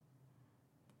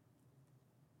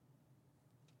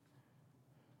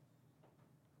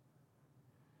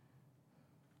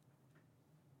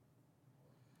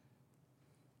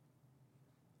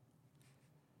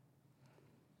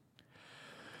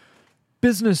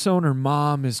business owner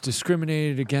mom is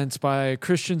discriminated against by a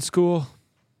Christian school.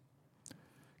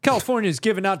 California is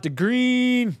giving out the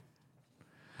green.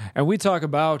 And we talk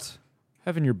about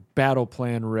having your battle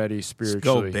plan ready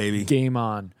spiritually. Let's go, baby. Game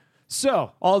on.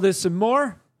 So, all this and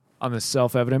more on the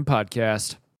Self-Evident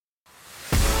Podcast.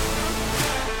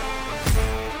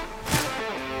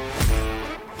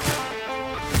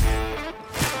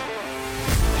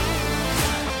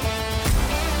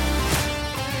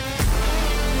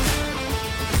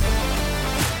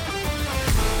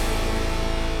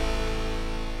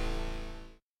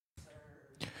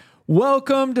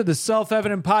 Welcome to the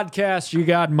Self-Evident Podcast. You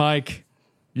got Mike.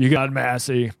 You got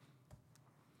Massey.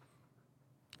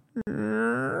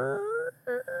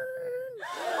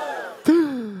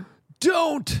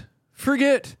 Don't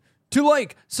forget to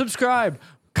like, subscribe,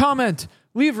 comment,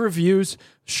 leave reviews,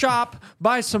 shop,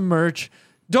 buy some merch,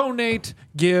 donate,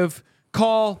 give,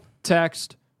 call,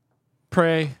 text,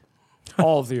 pray,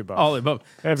 all of the above. All the above.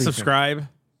 Everything.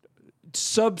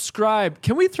 Subscribe.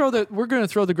 Can we throw the... We're going to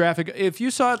throw the graphic. If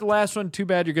you saw it the last one, too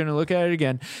bad you're going to look at it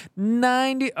again.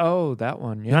 90... Oh, that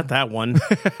one. Yeah. Not that one.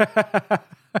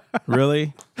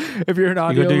 Really? If you're an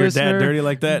audio you go do listener, your dad dirty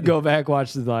like that? Go back,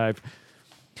 watch the live.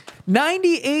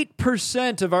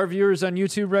 98% of our viewers on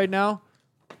YouTube right now,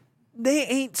 they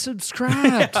ain't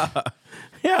subscribed.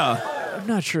 Yeah. I'm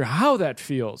not sure how that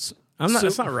feels.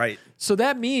 That's not right. So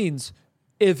that means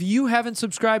if you haven't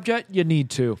subscribed yet, you need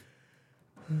to.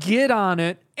 Get on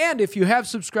it. And if you have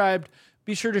subscribed,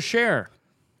 be sure to share.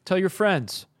 Tell your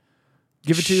friends.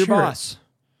 Give it to your boss.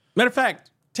 Matter of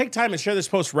fact, take time and share this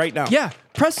post right now. Yeah.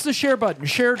 Press the share button.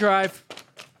 Share drive.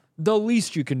 The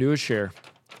least you can do is share.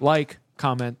 Like,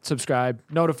 comment, subscribe,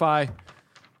 notify.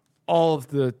 All of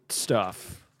the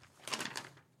stuff.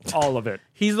 All of it.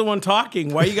 He's the one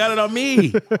talking. Why you got it on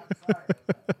me?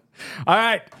 All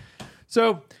right.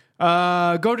 So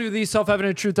go to the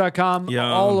selfevidenttruth.com. Yum.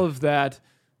 All of that.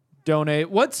 Donate.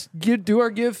 Do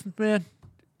our give, man.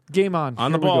 Game on.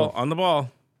 On the ball. On the ball.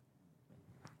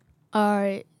 All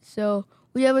right. So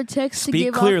we have a text to Speak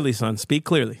give clearly, son. Speak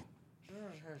clearly.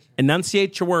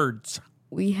 Enunciate your words.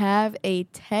 We have a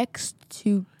text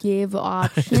to give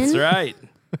option. That's right.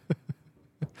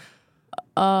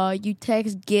 You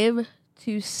text give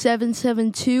to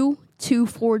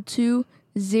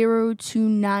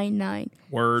 772-242-0299.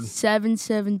 Word.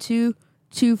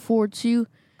 772-242-0299.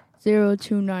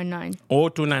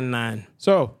 0299.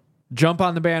 So jump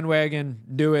on the bandwagon.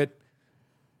 Do it.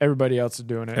 Everybody else is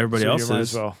doing it. Everybody so else you might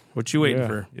is. as well. What you waiting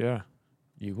for? Yeah.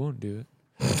 You won't do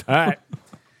it. All right.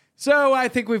 So I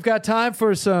think we've got time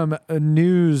for some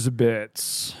news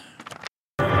bits.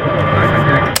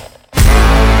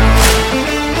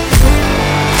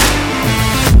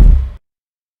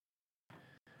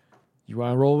 You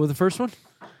want to roll with the first one?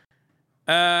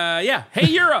 Yeah. Hey,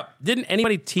 Europe. Didn't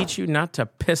anybody teach you not to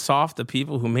piss off the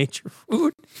people who made your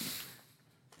food?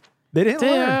 They didn't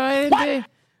learn.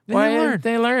 Why didn't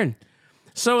they learn?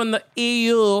 So in the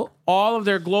EU, all of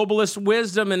their globalist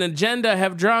wisdom and agenda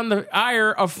have drawn the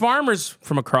ire of farmers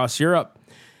from across Europe.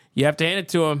 You have to hand it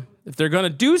to them. If they're going to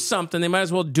do something, they might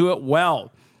as well do it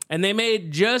well. And they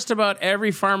made just about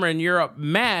every farmer in Europe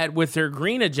mad with their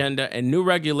green agenda and new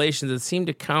regulations that seem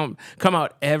to come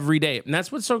out every day. And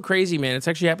that's what's so crazy, man. It's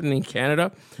actually happening in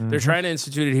Canada. Mm-hmm. They're trying to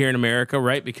institute it here in America,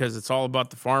 right? Because it's all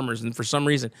about the farmers. And for some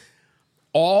reason,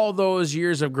 all those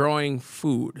years of growing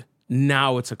food,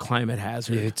 now it's a climate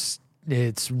hazard.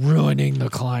 It's ruining the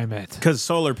climate. Because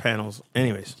solar panels.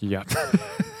 Anyways. Yeah.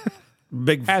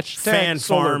 Big fan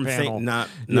farm thing.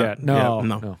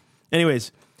 No.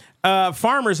 Anyways.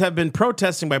 Farmers have been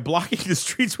protesting by blocking the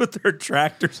streets with their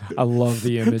tractors. I love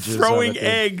the images. Throwing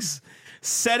eggs,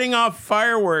 setting off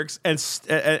fireworks, and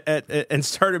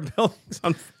started buildings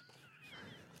on.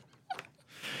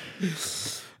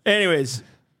 Anyways,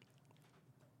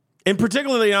 in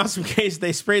particularly awesome case,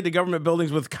 they sprayed the government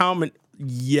buildings with common.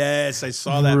 Yes, I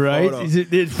saw that photo.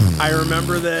 I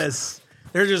remember this.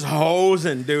 They're just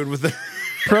hosing, dude, with the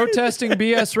protesting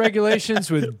BS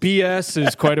regulations with BS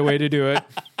is quite a way to do it.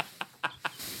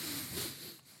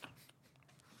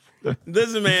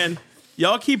 Listen, man,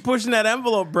 y'all keep pushing that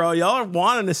envelope, bro. Y'all are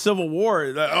wanting a civil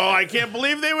war. I can't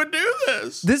believe they would do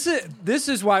this. This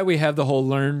is why we have the whole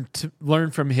learn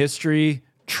from history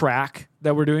track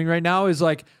that we're doing right now. Is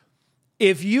like,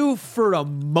 if you for a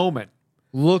moment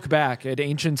look back at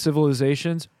ancient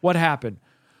civilizations, what happened?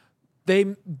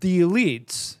 The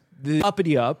elites, the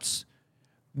uppity ups,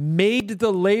 made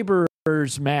the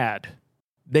laborers mad.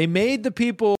 They made the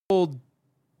people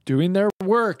doing their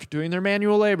work, doing their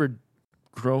manual labor,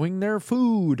 growing their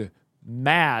food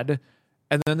mad,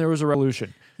 and then there was a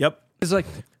revolution. Yep. It's like,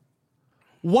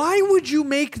 Why would you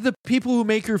make the people who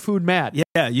make your food mad?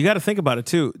 Yeah, you got to think about it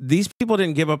too. These people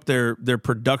didn't give up their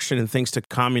production and things to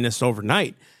communists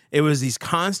overnight. It was these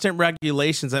constant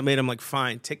regulations that made them like,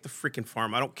 fine, take the freaking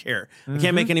farm. I don't care. I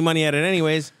can't make any money at it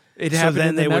anyways. It happened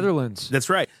in the Netherlands. That's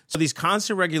right. So these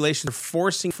constant regulations are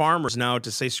forcing farmers now to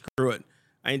say, screw it.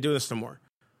 I ain't doing this no more.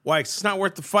 Why? 'Cause it's not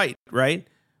worth the fight, right?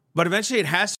 But eventually it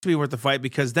has to be worth the fight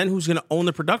because then who's going to own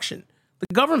the production? The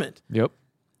government. Yep.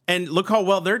 And look how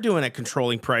well they're doing at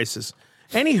controlling prices.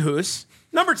 Anywho's,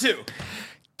 number 2.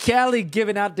 Cali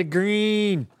giving out the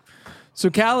green. So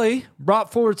Cali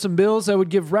brought forward some bills that would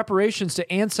give reparations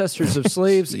to ancestors of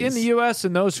slaves in the U.S.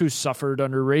 and those who suffered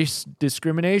under race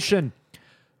discrimination.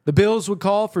 The bills would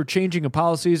call for changing of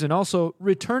policies and also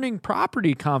returning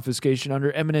property confiscation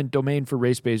under eminent domain for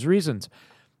race-based reasons.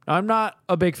 Now, I'm not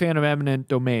a big fan of eminent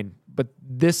domain, but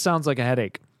this sounds like a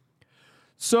headache.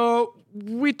 So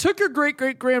we took your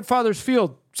great-great-grandfather's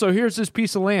field, so here's this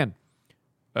piece of land.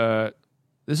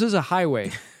 This is a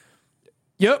highway.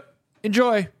 Yep,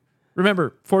 enjoy.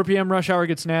 Remember, 4 p.m. rush hour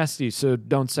gets nasty, so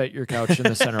don't set your couch in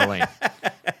the center lane.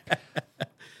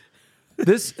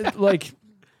 This, like,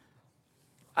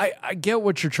 I get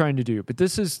what you're trying to do, but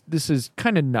this is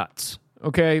kind of nuts.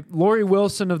 Okay, Lori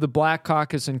Wilson of the Black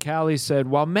Caucus in Cali said,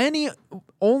 while many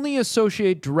only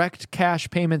associate direct cash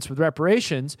payments with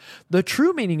reparations, the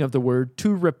true meaning of the word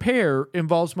to repair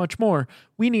involves much more.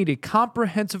 We need a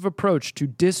comprehensive approach to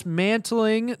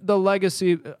dismantling the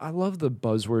legacy, I love the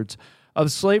buzzwords,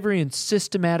 of slavery and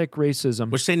systematic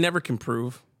racism. Which they never can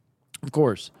prove. Of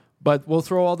course, but we'll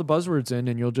throw all the buzzwords in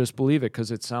and you'll just believe it because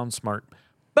it sounds smart.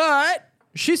 But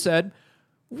she said,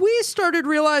 we started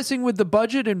realizing with the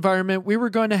budget environment, we were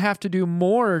going to have to do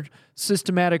more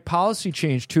systematic policy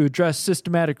change to address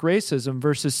systematic racism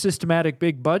versus systematic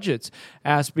big budgets,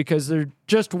 asked because there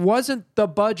just wasn't the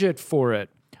budget for it.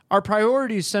 Our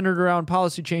priorities centered around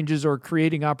policy changes or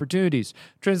creating opportunities.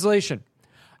 Translation,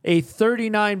 a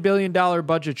 $39 billion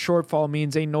budget shortfall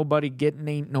means ain't nobody getting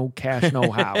ain't no cash,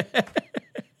 no how.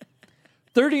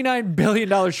 $39 billion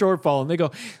shortfall. And they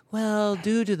go, well,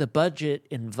 due to the budget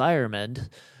environment,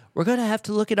 we're going to have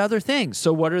to look at other things.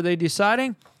 So what are they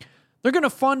deciding? They're going to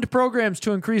fund programs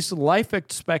to increase life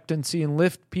expectancy and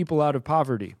lift people out of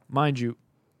poverty. Mind you,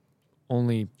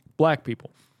 only black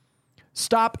people.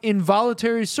 Stop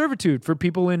involuntary servitude for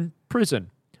people in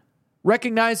prison.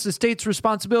 Recognize the state's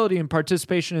responsibility in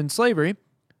participation in slavery.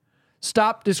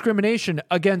 Stop discrimination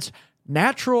against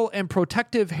natural and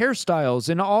protective hairstyles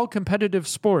in all competitive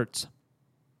sports.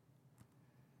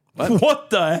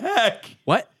 What the heck?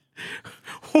 What?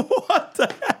 What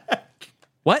the heck?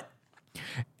 What?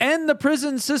 End the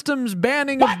prison system's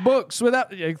banning of books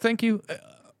without, thank you,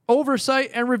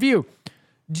 oversight and review.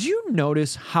 Do you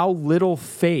notice how little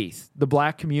faith the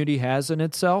black community has in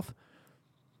itself?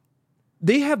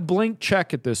 They have blank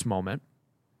check at this moment.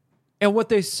 And what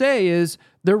they say is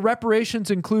their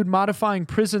reparations include modifying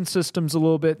prison systems a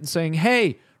little bit and saying,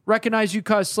 hey, recognize you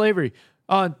caused slavery.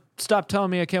 Stop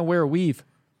telling me I can't wear a weave.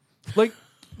 Like,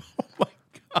 Oh my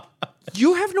God.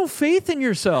 you have no faith in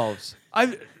yourselves.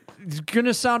 It's going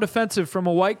to sound offensive from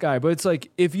a white guy, but it's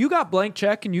like, if you got blank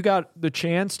check and you got the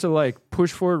chance to like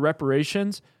push forward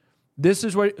reparations, this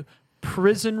is what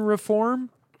prison reform.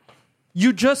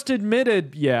 You just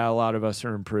admitted, yeah, a lot of us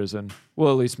are in prison.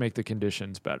 We'll at least make the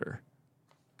conditions better.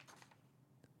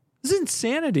 This is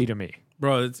insanity to me.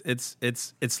 Bro,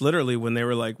 it's literally when they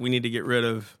were like, we need to get rid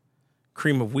of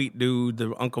cream of wheat dude,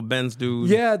 the Uncle Ben's dude.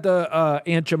 Yeah, the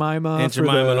Aunt Jemima. Aunt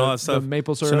Jemima and all that stuff. The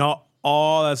maple syrup. So now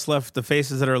all that's left, the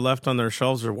faces that are left on their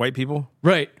shelves are white people?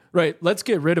 Right. Let's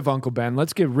get rid of Uncle Ben.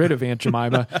 Let's get rid of Aunt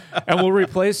Jemima. And we'll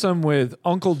replace them with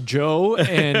Uncle Joe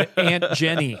and Aunt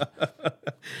Jenny.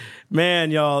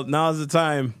 Man, y'all, now's the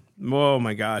time. Oh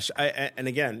my gosh. And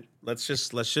again, let's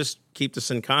just keep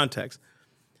this in context.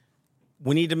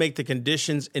 We need to make the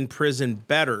conditions in prison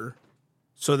better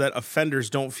so that offenders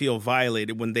don't feel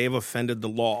violated when they've offended the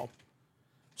law.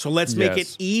 So let's make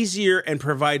it easier and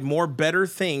provide more better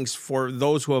things for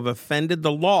those who have offended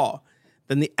the law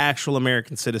than the actual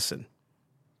American citizen.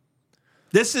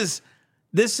 This is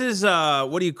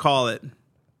what do you call it?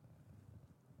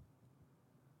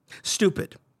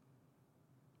 Stupid.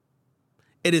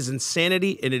 It is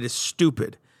insanity and it is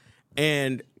stupid.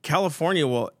 And California,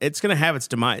 well, it's going to have its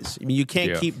demise. I mean, you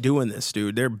can't keep doing this,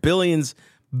 dude. There are billions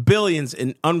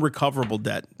in unrecoverable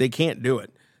debt. They can't do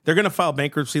it. They're going to file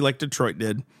bankruptcy like Detroit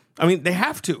did. I mean, they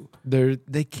have to.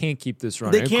 They can't keep this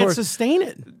running. They can't sustain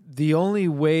it. The only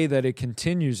way that it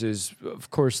continues is,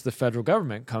 of course, the federal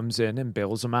government comes in and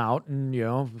bails them out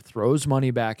and, throws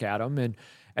money back at them. And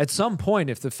at some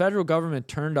point, if the federal government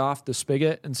turned off the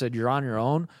spigot and said, you're on your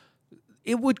own,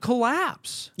 it would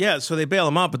collapse. Yeah, so they bail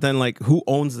them out, but then like who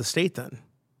owns the state then?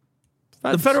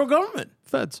 Feds. The federal government.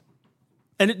 Feds.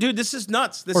 And dude, this is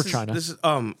nuts. Or China.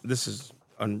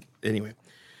 Anyway.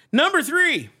 Number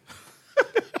 3.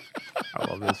 I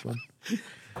love this one.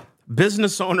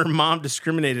 Business owner mom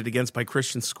discriminated against by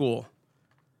Christian school.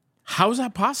 How is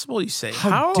that possible, you say?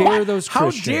 How dare those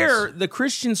Christians? How dare the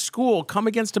Christian school come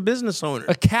against a business owner?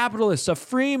 A capitalist, a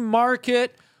free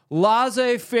market,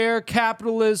 laissez-faire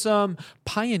capitalism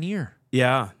pioneer.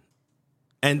 Yeah.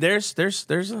 And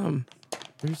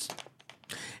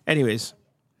anyways,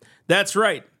 that's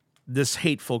right. This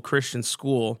hateful Christian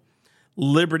school,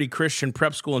 Liberty Christian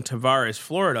Prep School in Tavares,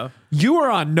 Florida. You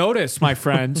are on notice, my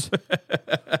friends.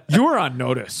 You are on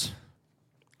notice.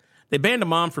 They banned a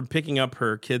mom from picking up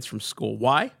her kids from school.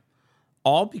 Why?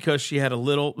 All because she had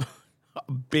a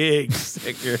big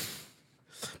sticker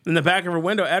in the back of her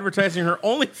window advertising her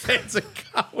OnlyFans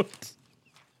account.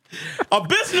 A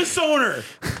business owner.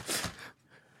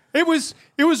 It was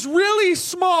really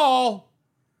small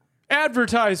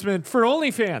advertisement for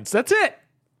OnlyFans. That's it.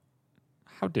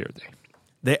 How dare they?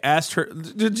 They asked her,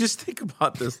 just think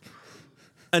about this.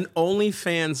 An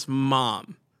OnlyFans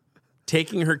mom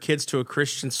taking her kids to a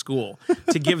Christian school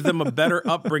to give them a better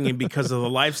upbringing because of the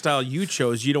lifestyle you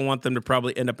chose. You don't want them to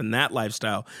probably end up in that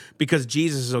lifestyle because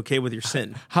Jesus is okay with your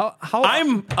sin.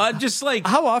 I'm just like...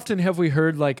 How often have we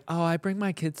heard like, oh, I bring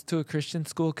my kids to a Christian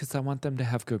school because I want them to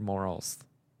have good morals?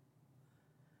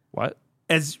 What?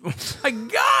 My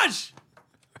gosh!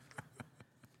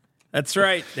 That's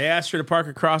right. They asked her to park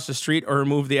across the street or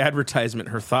remove the advertisement.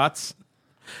 Her thoughts?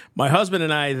 My husband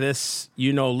and I, this,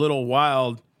 little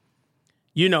wild,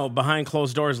 behind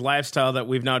closed doors lifestyle that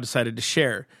we've now decided to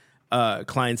share.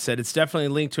 Klein said, it's definitely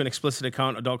linked to an explicit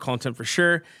account, adult content for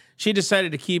sure. She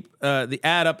decided to keep the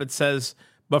ad up. It says,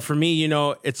 but for me,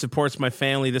 it supports my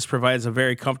family. This provides a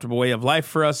very comfortable way of life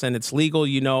for us, and it's legal,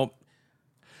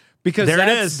 Because it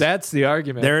is. That's the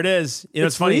argument. There it is.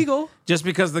 It's funny. Legal. Just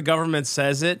because the government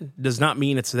says it does not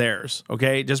mean it's theirs.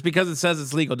 Okay, just because it says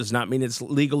it's legal does not mean it's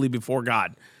legally before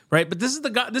God. Right? But this is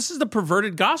the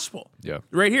perverted gospel. Yeah.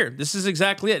 Right here. This is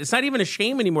exactly it. It's not even a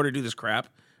shame anymore to do this crap.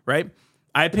 Right?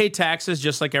 I pay taxes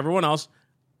just like everyone else.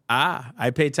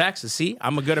 I pay taxes. See,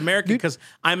 I'm a good American because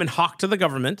I'm in hock to the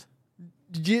government.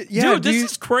 Yeah, dude, this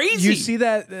is crazy. You see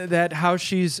that how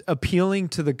she's appealing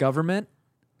to the government?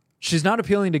 She's not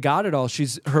appealing to God at all.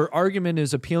 Her argument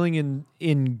is appealing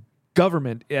in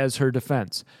government as her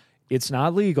defense. It's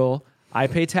not legal. I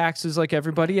pay taxes like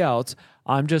everybody else.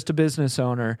 I'm just a business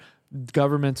owner.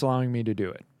 Government's allowing me to do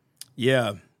it.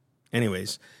 Yeah.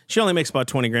 Anyways, she only makes about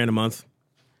 $20,000 a month.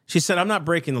 She said, I'm not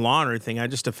breaking the law or anything. I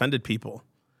just offended people.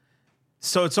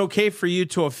 So it's okay for you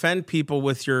to offend people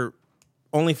with your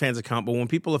OnlyFans account, but when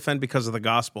people offend because of the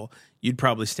gospel, you'd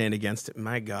probably stand against it.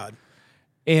 My God.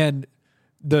 And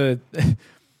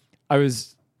I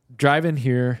was driving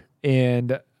here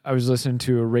and I was listening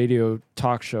to a radio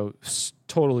talk show,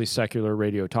 totally secular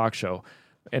radio talk show,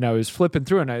 and I was flipping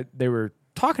through and they were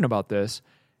talking about this,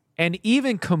 and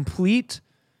even complete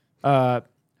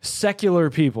secular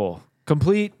people,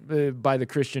 complete by the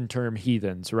Christian term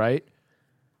heathens, right?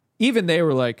 Even they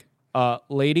were like,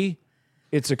 lady,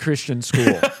 it's a Christian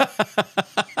school.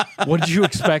 What did you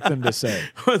expect them to say?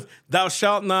 Thou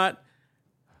shalt not.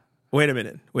 Wait a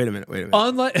minute.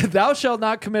 Thou shalt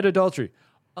not commit adultery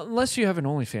unless you have an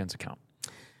OnlyFans account.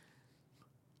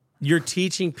 You're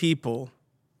teaching people.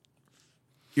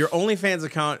 Your OnlyFans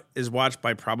account is watched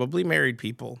by probably married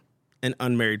people and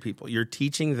unmarried people. You're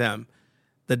teaching them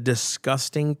the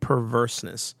disgusting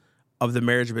perverseness of the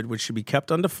marriage bed, which should be kept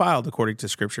undefiled according to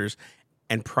scriptures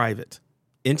and private.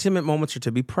 Intimate moments are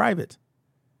to be private.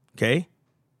 Okay?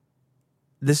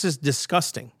 This is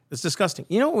disgusting. It's disgusting.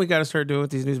 You know what we got to start doing with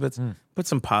these news bits? Put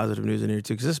some positive news in here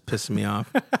too, because this is pissing me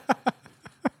off.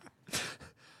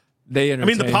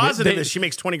 The positive is she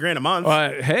makes $20,000 a month.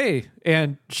 Hey,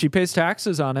 and she pays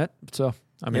taxes on it, so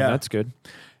that's good.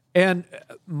 And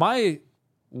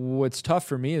what's tough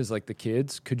for me is like the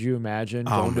kids. Could you imagine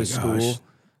going to school?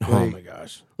 Oh my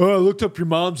gosh! Oh, I looked up your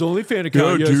mom's OnlyFans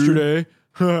account yesterday.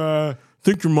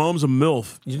 Think your mom's a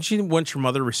MILF. Didn't you want your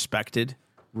mother respected?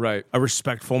 Right. A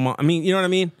respectful mom. I mean, you know what I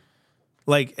mean?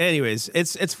 Like, anyways,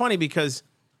 it's funny because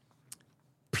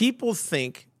people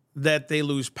think that they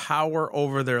lose power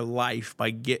over their life by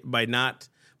giving up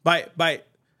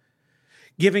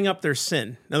their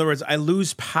sin. In other words, I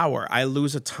lose power. I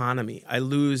lose autonomy. I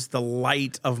lose the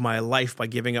light of my life by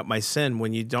giving up my sin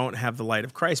when you don't have the light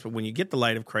of Christ. But when you get the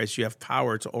light of Christ, you have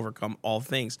power to overcome all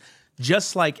things.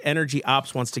 Just like Energy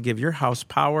Ops wants to give your house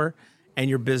power and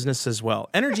your business as well.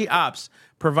 Energy Ops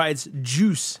provides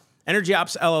juice. Energy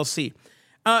Ops LLC.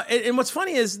 And what's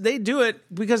funny is they do it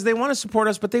because they want to support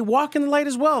us, but they walk in the light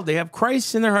as well. They have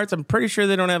Christ in their hearts. I'm pretty sure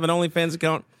they don't have an OnlyFans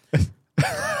account.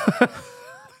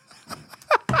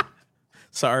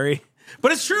 Sorry.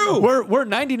 But it's true. We're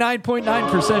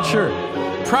 99.9% sure.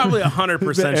 Probably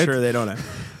 100% sure they don't have.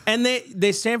 And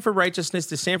they stand for righteousness.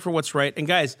 They stand for what's right. And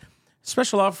guys,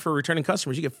 special offer for returning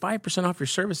customers. You get 5% off your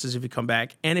services if you come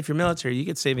back. And if you're military, you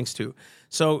get savings too.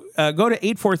 So go to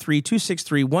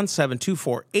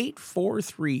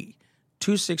 843-263-1724.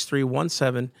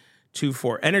 843-263-1724.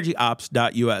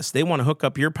 EnergyOps.us. They want to hook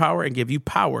up your power and give you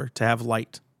power to have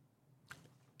light.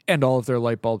 And all of their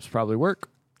light bulbs probably work.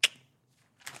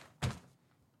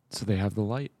 So they have the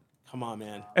light. Come on,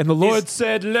 man. And the Lord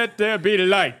said, let there be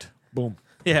light. Boom.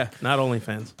 Yeah, not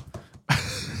OnlyFans.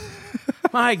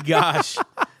 My gosh.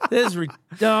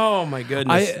 Oh, my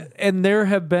goodness. And there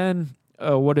have been,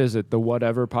 what is it, the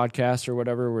Whatever podcast or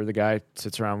whatever, where the guy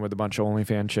sits around with a bunch of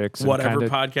OnlyFans chicks. And Whatever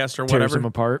podcast or tears whatever. them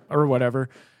apart or whatever.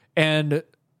 And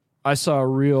I saw a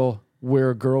reel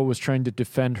where a girl was trying to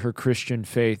defend her Christian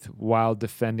faith while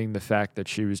defending the fact that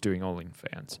she was doing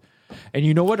OnlyFans. And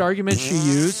you know what argument she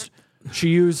used? She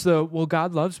used the, well,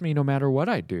 God loves me no matter what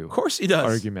I do. Of course he does.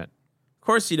 Argument. Of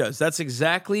course he does. That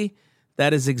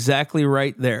is exactly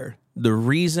right there. The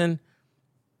reason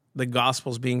the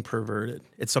gospel's being perverted,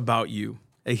 it's about you.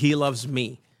 He loves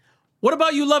me. What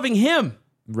about you loving him?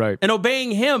 Right. And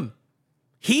obeying him?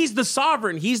 He's the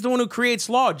sovereign. He's the one who creates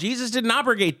law. Jesus didn't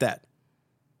abrogate that.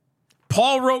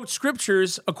 Paul wrote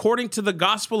scriptures according to the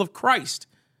gospel of Christ.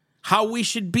 How we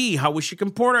should be, how we should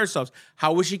comport ourselves,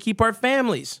 how we should keep our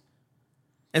families.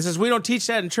 And since we don't teach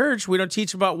that in church, we don't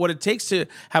teach about what it takes to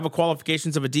have a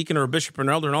qualifications of a deacon or a bishop or an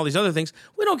elder and all these other things,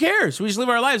 we don't care. So we just live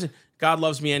our lives. God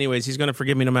loves me anyways. He's going to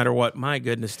forgive me no matter what. My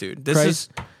goodness, dude.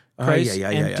 Christ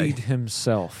emptied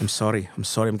himself. I'm sorry.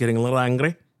 I'm getting a little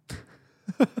angry.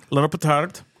 A little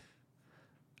perturbed.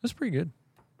 That's pretty good.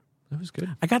 That was good.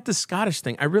 I got the Scottish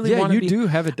thing. I really want to be... you do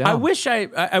have it down. I wish I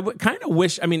kind of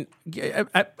wish, I mean,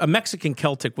 a Mexican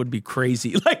Celtic would be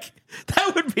crazy. Like,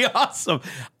 that would be awesome.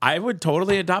 I would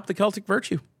totally adopt the Celtic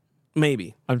virtue.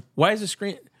 Maybe. Why is the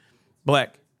screen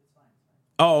black?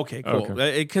 Oh, okay, cool.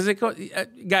 Because it goes...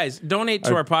 guys, donate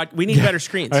to our pod. We need better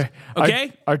screens.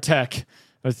 Okay? Our tech.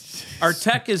 Our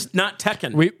tech is not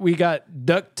teching. We got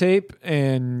duct tape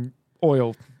and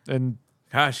oil and...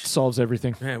 Gosh. Solves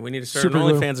everything. Man, we need to start an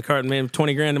OnlyFans account, man.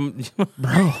 20 grand.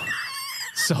 Bro.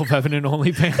 Self-evident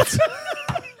OnlyFans.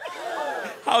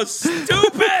 How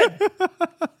stupid.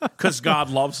 Because God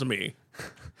loves me.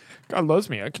 God loves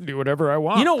me. I can do whatever I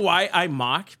want. You know why I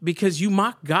mock? Because you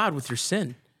mock God with your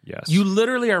sin. Yes. You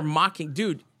literally are mocking.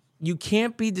 Dude, you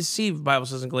can't be deceived, the Bible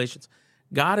says in Galatians.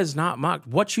 God is not mocked.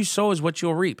 What you sow is what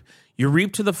you'll reap. You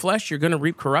reap to the flesh, you're going to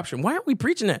reap corruption. Why aren't we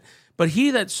preaching that? But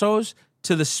he that sows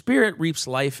to the Spirit reaps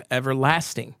life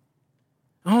everlasting.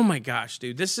 Oh my gosh,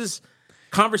 dude. This is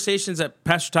conversations that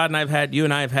Pastor Todd and I have had, you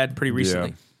and I have had pretty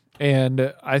recently. Yeah.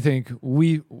 And I think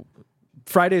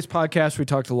Friday's podcast, we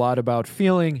talked a lot about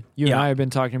feeling. You and I have been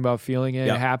talking about feeling. And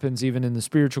it happens even in the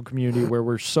spiritual community where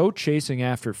we're so chasing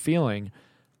after feeling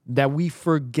that we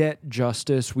forget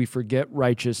justice, we forget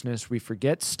righteousness, we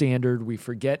forget standard, we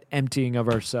forget emptying of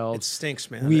ourselves. It stinks,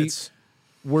 man.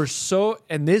 We're so,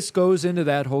 and this goes into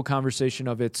that whole conversation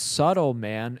of it's subtle,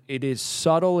 man. It is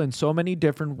subtle in so many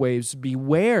different ways.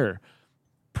 Beware.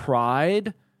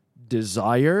 Pride,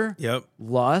 desire,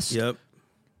 lust.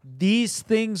 These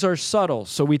things are subtle.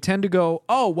 So we tend to go,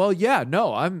 oh, well, yeah,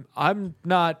 no, I'm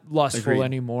not lustful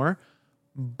anymore.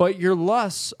 But your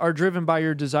lusts are driven by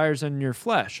your desires and your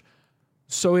flesh.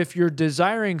 So if you're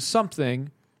desiring something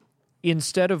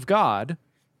instead of God,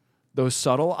 those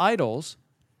subtle idols,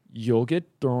 you'll get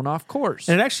thrown off course.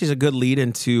 And it actually is a good lead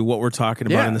into what we're talking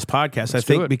about in this podcast. I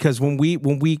think because when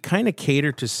we kind of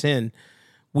cater to sin,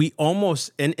 we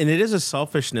almost, and it is a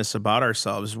selfishness about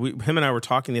ourselves. Him and I were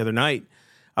talking the other night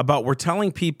about we're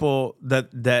telling people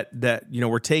that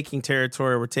we're taking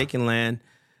territory, we're taking land,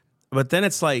 but then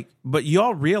it's like, but you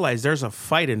all realize there's a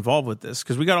fight involved with this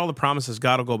because we got all the promises.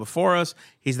 God will go before us.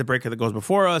 He's the breaker that goes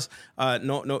before us.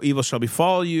 No evil shall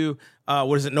befall you.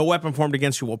 What is it? No weapon formed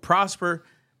against you will prosper.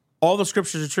 All the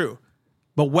scriptures are true,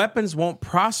 but weapons won't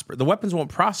prosper. The weapons won't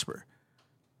prosper,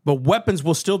 but weapons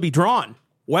will still be drawn.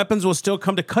 Weapons will still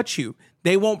come to cut you.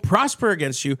 They won't prosper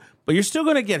against you, but you're still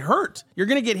going to get hurt. You're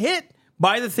going to get hit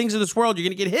by the things of this world. You're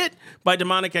going to get hit by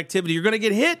demonic activity. You're going to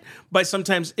get hit by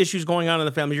sometimes issues going on in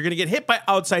the family. You're going to get hit by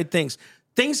outside things.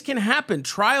 Things can happen.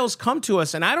 Trials come to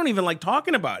us, and I don't even like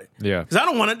talking about it. Yeah, because I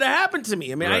don't want it to happen to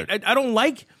me. I mean, I don't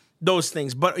like those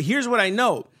things. But here's what I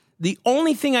know. The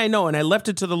only thing I know, and I left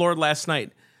it to the Lord last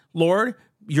night, Lord,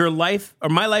 your life or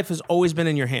my life has always been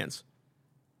in your hands.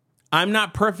 I'm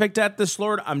not perfect at this,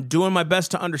 Lord. I'm doing my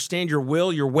best to understand your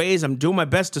will, your ways. I'm doing my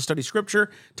best to study scripture,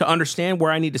 to understand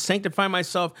where I need to sanctify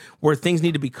myself, where things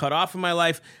need to be cut off in my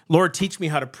life. Lord, teach me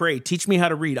how to pray. Teach me how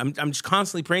to read. I'm just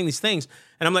constantly praying these things.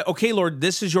 And I'm like, okay, Lord,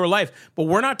 this is your life. But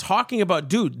we're not talking about,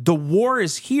 dude, the war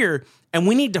is here and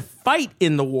we need to fight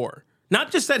in the war.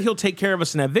 Not just that he'll take care of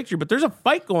us and have victory, but there's a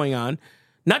fight going on.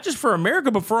 Not just for America,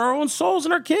 but for our own souls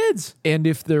and our kids. And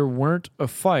if there weren't a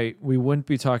fight, we wouldn't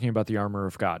be talking about the armor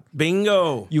of God.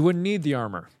 Bingo. You wouldn't need the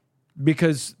armor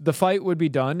because the fight would be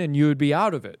done and you would be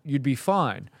out of it. You'd be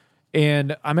fine.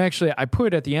 And I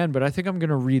put it at the end, but I think I'm going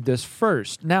to read this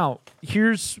first. Now,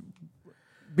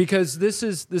 because this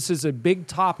is a big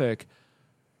topic,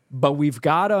 but we've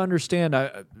got to understand,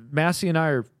 Massey and I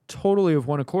are totally of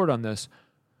one accord on this.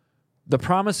 The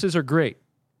promises are great.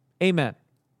 Amen.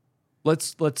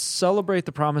 Let's celebrate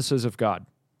the promises of God.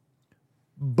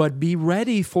 But be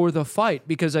ready for the fight,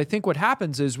 because I think what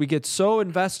happens is we get so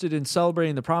invested in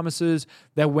celebrating the promises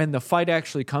that when the fight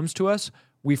actually comes to us,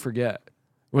 we forget.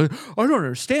 I don't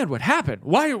understand what happened.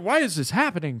 Why is this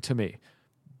happening to me?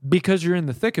 Because you're in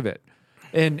the thick of it.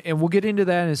 And we'll get into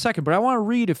that in a second, but I want to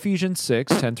read Ephesians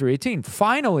 6, 10 through 18.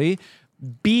 Finally,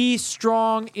 be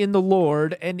strong in the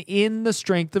Lord and in the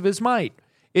strength of his might.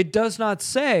 It does not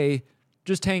say,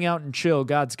 just hang out and chill.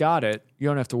 God's got it. You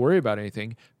don't have to worry about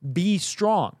anything. Be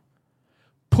strong.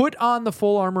 Put on the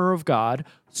full armor of God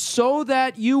so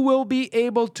that you will be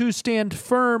able to stand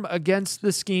firm against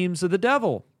the schemes of the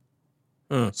devil.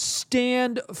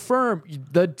 Stand firm.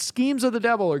 The schemes of the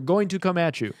devil are going to come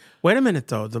at you. Wait a minute,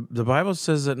 though. The Bible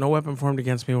says that no weapon formed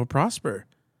against me will prosper.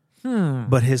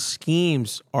 But his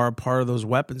schemes are a part of those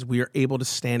weapons. We are able to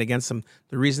stand against them.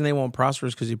 The reason they won't prosper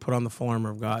is because you put on the full armor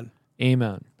of God.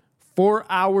 Amen. For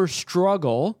our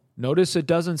struggle, notice it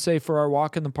doesn't say for our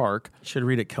walk in the park. You should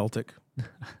read it Celtic.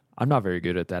 I'm not very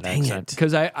good at that accent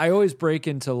because I always break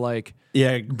into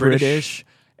British,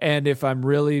 and if I'm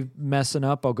really messing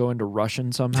up, I'll go into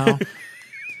Russian somehow.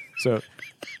 So,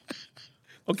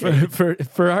 okay,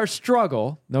 for our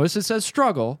struggle, notice it says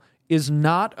struggle is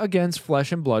not against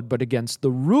flesh and blood, but against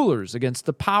the rulers, against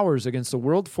the powers, against the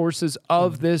world forces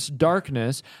of this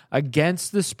darkness,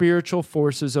 against the spiritual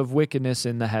forces of wickedness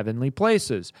in the heavenly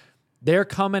places. They're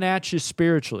coming at you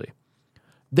spiritually.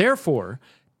 Therefore,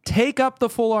 take up the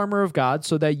full armor of God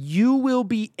so that you will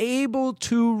be able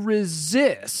to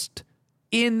resist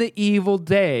in the evil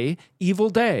day,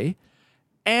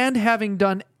 and having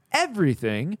done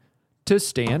everything, to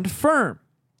stand firm.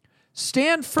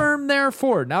 Stand firm,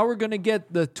 therefore. Now we're going to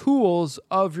get the tools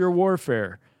of your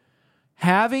warfare.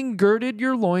 Having girded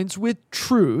your loins with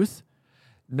truth,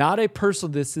 not a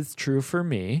personal, this is true for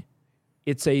me.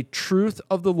 It's a truth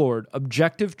of the Lord,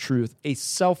 objective truth, a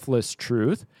selfless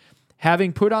truth.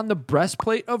 Having put on the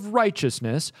breastplate of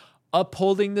righteousness,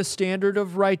 upholding the standard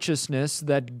of righteousness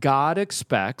that God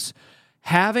expects.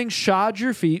 Having shod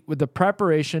your feet with the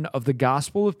preparation of the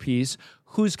gospel of peace.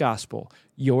 Whose gospel?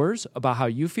 Yours, about how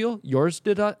you feel? Yours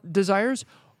desires?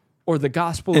 Or the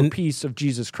gospel of peace of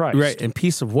Jesus Christ? Right, and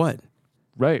peace of what?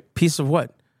 Right. Peace of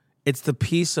what? It's the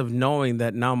peace of knowing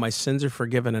that now my sins are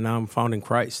forgiven and now I'm found in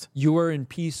Christ. You are in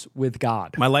peace with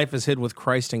God. My life is hid with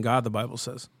Christ in God, the Bible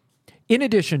says. In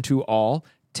addition to all,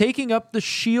 taking up the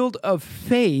shield of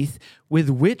faith with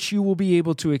which you will be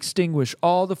able to extinguish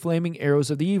all the flaming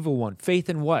arrows of the evil one. Faith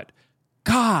in what?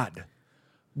 God.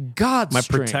 God's my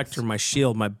strength. Protector, my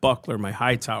shield, my buckler, my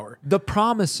high tower. The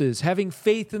promises, having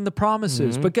faith in the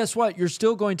promises. But guess what? You're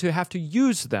still going to have to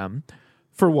use them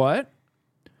for what?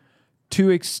 To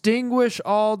extinguish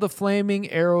all the flaming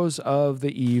arrows of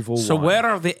the evil one. So where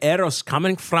are the arrows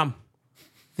coming from?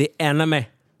 The enemy.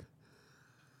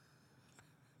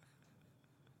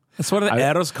 That's where the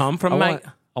arrows come from, mate.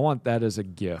 I want that as a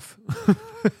GIF.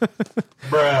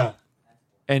 Bruh.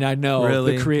 And I know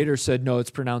the creator said, no,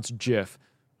 it's pronounced GIF.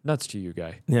 Nuts to you,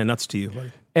 guy. Yeah, nuts to you,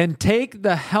 buddy. And take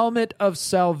the helmet of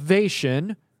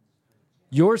salvation.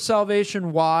 Your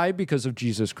salvation, why? Because of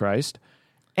Jesus Christ.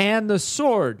 And the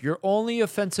sword, your only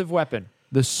offensive weapon.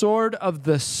 The sword of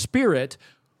the Spirit,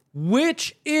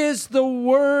 which is the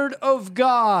word of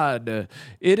God.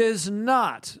 It is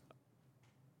not...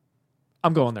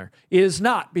 I'm going there. It is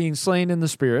not being slain in the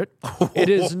Spirit. It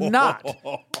is not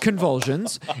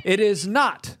convulsions. It is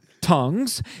not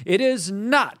tongues. It is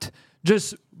not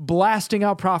just blasting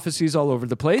out prophecies all over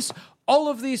the place. All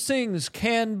of these things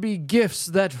can be gifts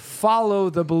that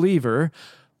follow the believer,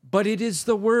 but it is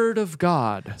the word of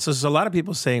God. So there's a lot of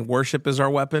people saying worship is our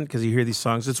weapon because you hear these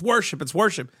songs. It's worship. It's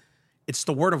worship. It's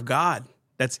the word of God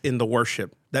that's in the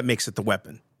worship that makes it the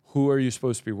weapon. Who are you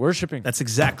supposed to be worshiping? That's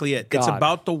exactly it. God. It's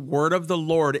about the word of the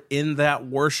Lord in that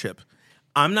worship.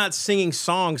 I'm not singing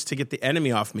songs to get the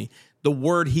enemy off me. The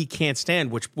word he can't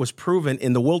stand, which was proven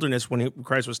in the wilderness when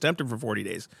Christ was tempted for 40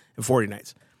 days and 40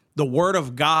 nights. The word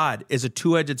of God is a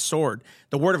two-edged sword.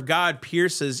 The word of God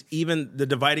pierces even the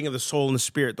dividing of the soul and the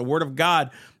spirit. The word of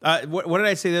God, what did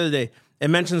I say the other day? It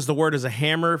mentions the word as a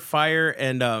hammer, fire,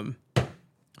 and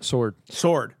Sword.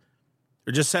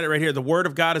 I just said it right here. The word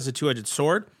of God is a two-edged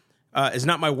sword. Is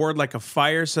not my word like a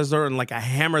fire, says the Lord, and like a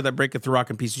hammer that breaketh the rock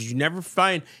in pieces. You never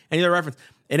find any other reference.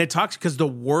 And it talks because the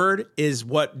word is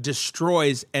what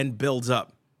destroys and builds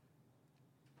up.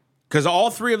 Because all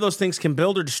three of those things can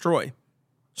build or destroy.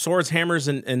 Swords, hammers,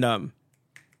 and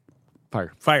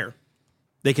fire.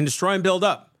 They can destroy and build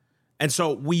up. And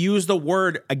so we use the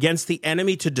word against the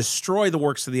enemy to destroy the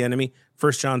works of the enemy.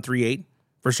 1 John 3:8,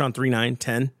 1 John 3:9,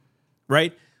 10,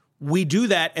 right? We do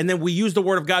that, and then we use the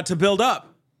word of God to build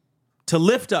up, to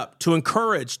lift up, to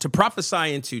encourage, to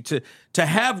prophesy into, to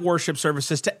have worship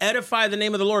services, to edify the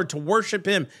name of the Lord, to worship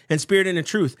him in spirit and in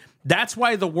truth. That's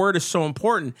why the word is so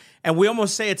important. And we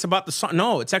almost say it's about the song.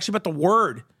 No, it's actually about the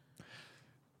word.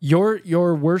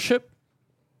 Your worship,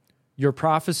 your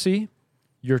prophecy,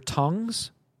 your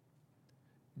tongues,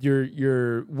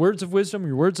 your words of wisdom,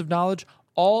 your words of knowledge,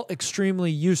 all extremely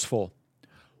useful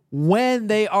when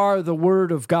they are the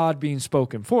word of God being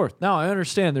spoken forth. Now, I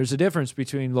understand there's a difference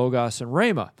between Logos and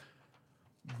Rhema.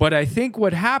 But I think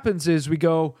what happens is we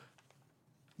go,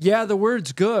 yeah, the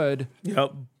word's good,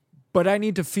 Yep. but I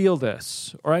need to feel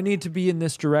this, or I need to be in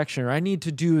this direction, or I need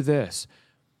to do this.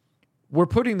 We're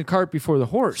putting the cart before the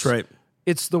horse. That's right.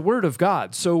 It's the word of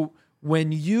God. So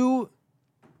when you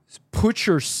put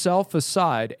yourself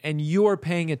aside and you are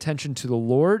paying attention to the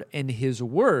Lord and his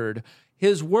word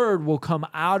will come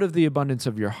out of the abundance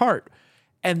of your heart.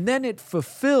 And then it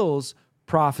fulfills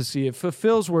prophecy. It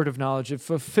fulfills word of knowledge. It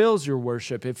fulfills your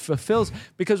worship. It fulfills,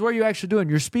 because what are you actually doing?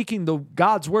 You're speaking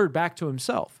God's word back to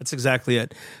himself. That's exactly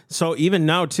it. So even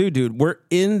now too, dude, we're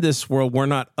in this world. We're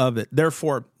not of it.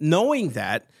 Therefore, knowing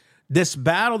that, this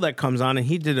battle that comes on, and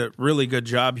he did a really good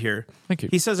job here. Thank you.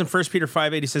 He says in 1 Peter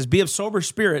 5:8, he says, be of sober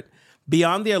spirit, be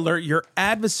on the alert. Your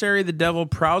adversary, the devil,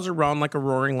 prowls around like a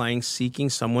roaring lion, seeking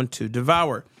someone to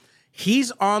devour.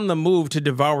 He's on the move to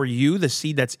devour you, the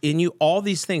seed that's in you, all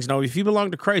these things. Now, if you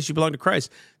belong to Christ, you belong to Christ.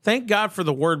 Thank God for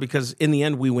the word, because in the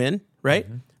end, we win, right?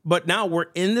 Mm-hmm. But now we're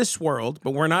in this world,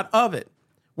 but we're not of it.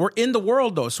 We're in the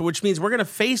world, though, so which means we're going to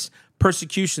face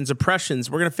persecutions, oppressions.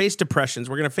 We're going to face depressions.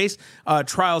 We're going to face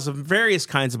trials of various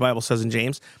kinds, the Bible says in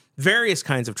James, various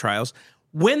kinds of trials.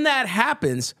 When that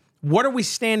happens, what are we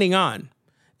standing on?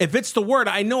 If it's the word,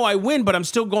 I know I win, but I'm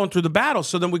still going through the battle.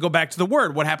 So then we go back to the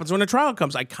word. What happens when a trial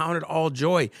comes? I count it all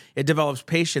joy. It develops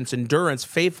patience, endurance,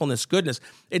 faithfulness, goodness.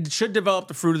 It should develop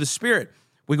the fruit of the Spirit.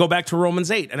 We go back to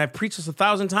Romans 8, and I've preached this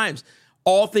 1,000 times.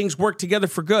 All things work together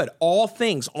for good. All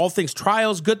things,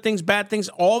 trials, good things, bad things,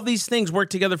 all these things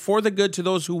work together for the good to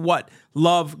those who what?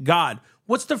 Love God.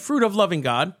 What's the fruit of loving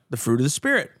God? The fruit of the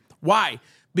Spirit. Why?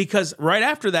 Because right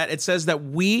after that, it says that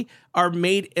we are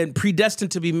made and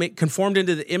predestined to be conformed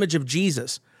into the image of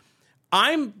Jesus.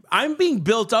 I'm being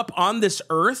built up on this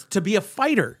earth to be a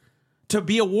fighter, to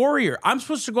be a warrior. I'm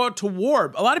supposed to go out to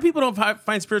war. A lot of people don't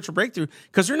find spiritual breakthrough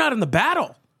because they're not in the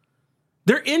battle.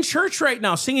 They're in church right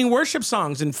now singing worship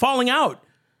songs and falling out.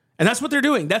 And that's what they're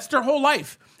doing. That's their whole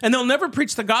life. And they'll never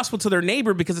preach the gospel to their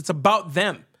neighbor because it's about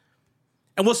them.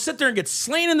 And we'll sit there and get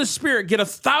slain in the spirit, get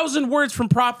 1,000 words from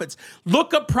prophets,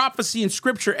 look up prophecy in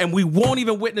scripture, and we won't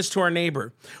even witness to our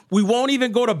neighbor. We won't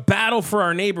even go to battle for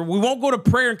our neighbor. We won't go to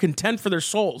prayer and contend for their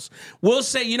souls. We'll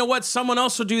say, you know what? Someone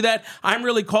else will do that. I'm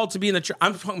really called to be in the church.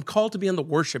 I'm called to be on the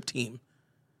worship team.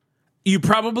 You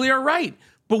probably are right.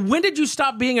 But when did you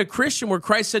stop being a Christian where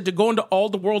Christ said to go into all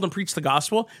the world and preach the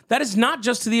gospel? That is not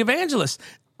just to the evangelists.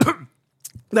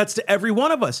 That's to every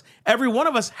one of us. Every one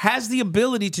of us has the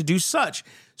ability to do such.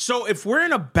 So if we're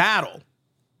in a battle,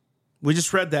 we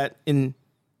just read that in,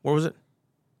 where was it?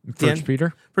 1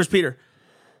 Peter. 1 Peter.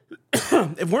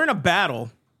 If we're in a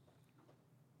battle,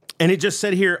 and it just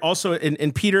said here also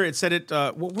in Peter, it said it,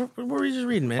 where were you just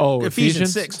reading, man? Oh,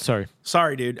 Ephesians 6.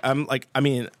 Sorry, dude.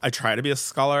 I try to be a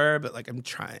scholar, but I'm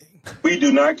trying. We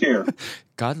do not care.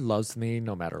 God loves me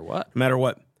no matter what. No matter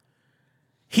what.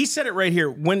 He said it right here.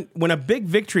 When a big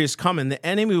victory is coming, the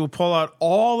enemy will pull out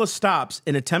all the stops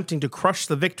in attempting to crush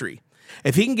the victory.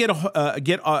 If he can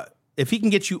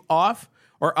get you off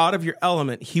or out of your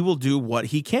element, he will do what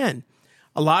he can.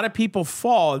 A lot of people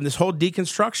fall in this whole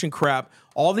deconstruction crap,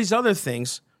 all these other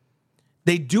things.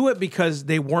 They do it because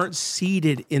they weren't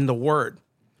seated in the word.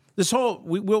 This whole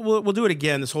we'll do it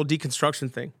again. This whole deconstruction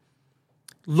thing.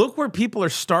 Look where people are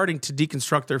starting to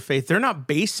deconstruct their faith. They're not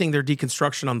basing their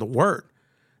deconstruction on the word.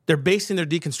 They're basing their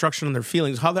deconstruction on their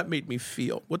feelings, how that made me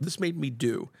feel, what this made me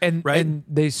do. And right? and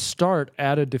they start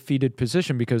at a defeated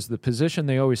position because the position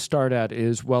they always start at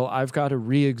is, well, I've got to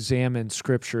re-examine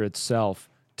Scripture itself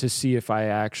to see if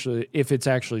it's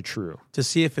actually true. To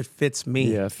see if it fits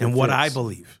me and what I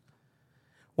believe.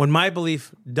 When my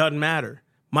belief doesn't matter,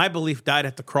 my belief died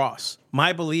at the cross.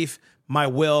 My belief, my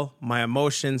will, my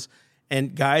emotions.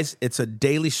 And guys, it's a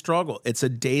daily struggle. It's a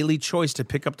daily choice to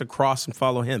pick up the cross and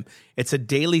follow him. It's a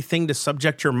daily thing to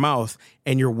subject your mouth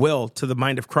and your will to the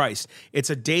mind of Christ. It's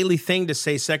a daily thing to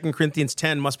say 2 Corinthians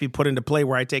 10 must be put into play,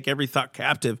 where I take every thought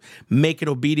captive, make it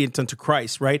obedient unto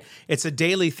Christ, right? It's a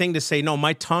daily thing to say, no,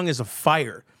 my tongue is a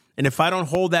fire. And if I don't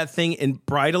hold that thing and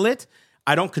bridle it,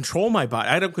 I don't control my body.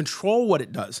 I don't control what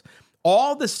it does.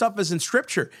 All this stuff is in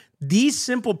Scripture. These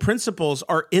simple principles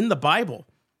are in the Bible.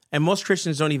 And most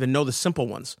Christians don't even know the simple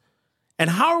ones. And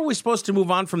how are we supposed to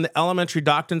move on from the elementary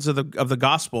doctrines of the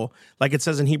gospel, like it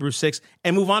says in Hebrews 6,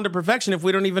 and move on to perfection if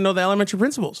we don't even know the elementary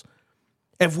principles?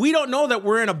 If we don't know that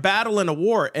we're in a battle and a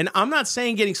war, and I'm not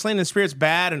saying getting slain in the Spirit's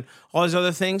bad and all these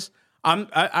other things. I'm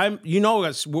you know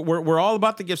us, we're all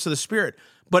about the gifts of the Spirit.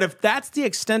 But if that's the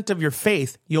extent of your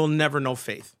faith, you'll never know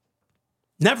faith.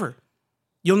 Never.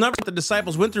 You'll never know what the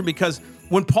disciples went through, because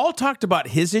when Paul talked about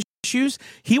his issues,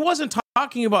 he wasn't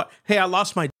talking about, hey, I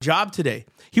lost my job today.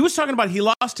 He was talking about he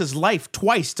lost his life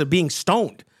twice to being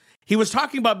stoned. He was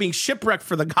talking about being shipwrecked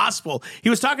for the gospel. He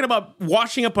was talking about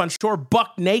washing up on shore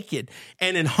buck naked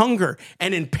and in hunger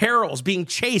and in perils, being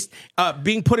chased,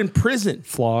 being put in prison.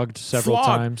 Flogged several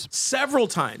times. Several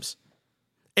times.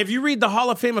 If you read the Hall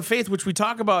of Fame of Faith, which we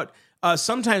talk about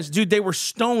sometimes, dude, they were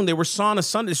stoned. They were sawn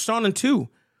asunder, sawn in two.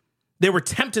 They were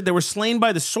tempted. They were slain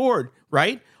by the sword,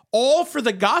 right? All for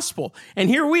the gospel. And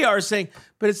here we are saying,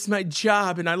 but it's my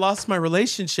job and I lost my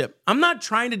relationship. I'm not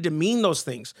trying to demean those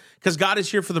things, because God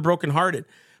is here for the brokenhearted.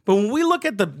 But when we look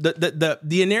at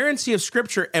the inerrancy of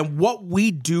Scripture and what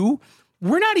we do,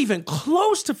 we're not even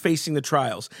close to facing the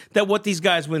trials that what these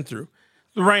guys went through.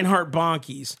 The Reinhard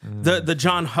Bonnke's, the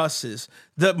John Husses,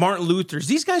 the Martin Luthers.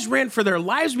 These guys ran for their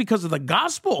lives because of the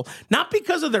gospel, not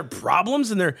because of their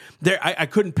problems and their I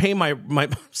couldn't pay my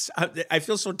I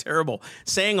feel so terrible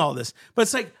saying all this. But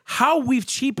it's like how we've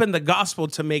cheapened the gospel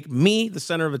to make me the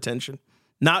center of attention,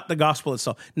 not the gospel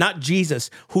itself, not Jesus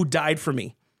who died for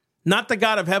me, not the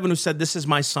God of heaven who said, this is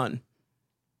my son.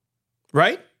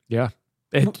 Right? Yeah.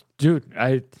 Dude,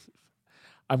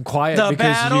 I'm quiet the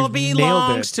because battle you've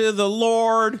belongs to the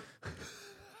Lord.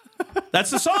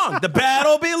 That's the song. The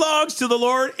battle belongs to the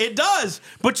Lord. It does.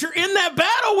 But you're in that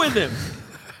battle with him.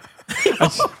 You know?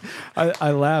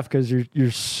 I laugh because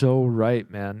you're so right,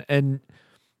 man. And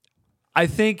I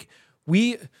think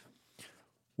we're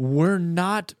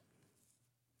not.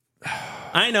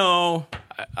 I know.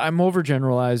 I'm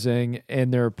overgeneralizing,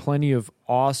 and there are plenty of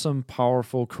awesome,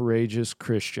 powerful, courageous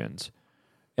Christians.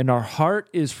 And our heart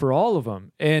is for all of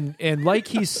them. And like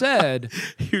he said...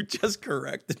 You just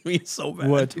corrected me so bad.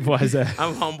 Why is that?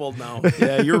 I'm humbled now.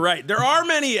 Yeah, you're right. There are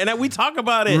many, and we talk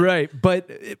about it. Right,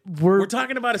 but we're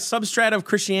talking about a substrate of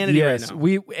Christianity right now.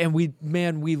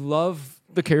 We love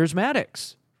the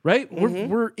charismatics, right? Mm-hmm.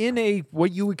 We're in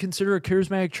what you would consider a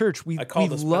charismatic church. I call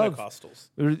those Pentecostals.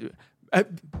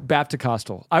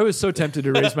 Bapticostal. I was so tempted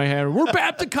to raise my hand. We're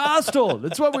Bapticostal.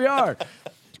 That's what we are.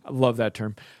 I love that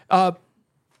term.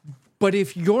 But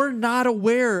if you're not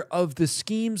aware of the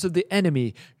schemes of the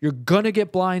enemy, you're going to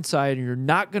get blindsided and you're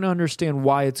not going to understand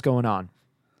why it's going on.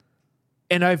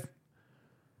 And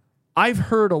I've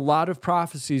heard a lot of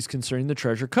prophecies concerning the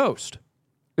Treasure Coast,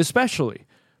 especially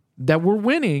that we're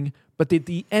winning, but that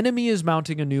the enemy is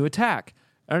mounting a new attack.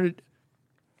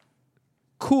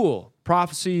 Cool.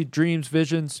 Prophecy, dreams,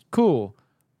 visions, cool.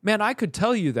 Man, I could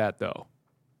tell you that, though.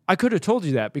 I could have told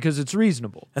you that because it's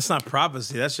reasonable. That's not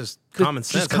prophecy. That's just common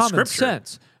sense. Just common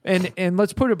sense. And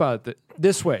let's put it about it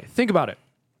this way. Think about it.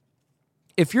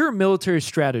 If you're a military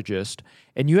strategist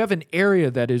and you have an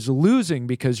area that is losing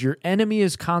because your enemy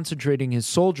is concentrating his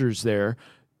soldiers there,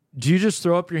 do you just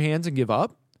throw up your hands and give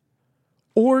up?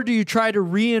 Or do you try to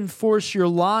reinforce your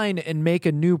line and make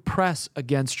a new press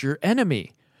against your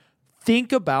enemy?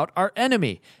 Think about our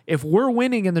enemy. If we're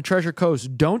winning in the Treasure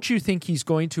Coast, don't you think he's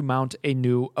going to mount a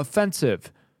new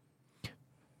offensive?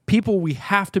 People, we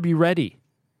have to be ready.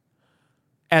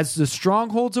 As the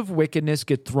strongholds of wickedness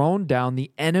get thrown down, the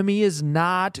enemy is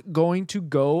not going to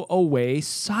go away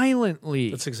silently.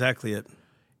 That's exactly it.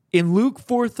 In Luke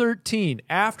 4:13,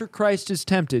 after Christ is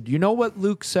tempted, you know what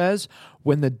Luke says?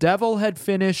 When the devil had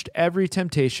finished every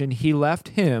temptation, he left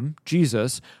him,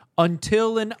 Jesus,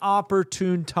 until an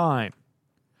opportune time.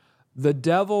 The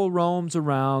devil roams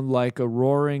around like a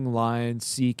roaring lion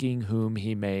seeking whom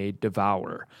he may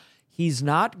devour. He's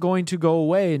not going to go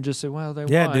away and just say, well, they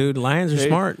won. Yeah, dude, lions are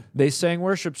smart. They sang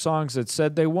worship songs that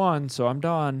said they won, so I'm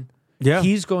done. Yeah.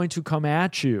 He's going to come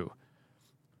at you.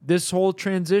 This whole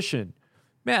transition.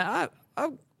 Man,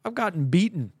 I've gotten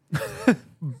beaten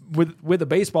with a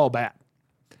baseball bat.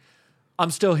 I'm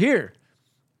still here.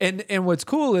 And what's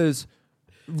cool is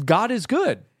God is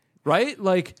good, right?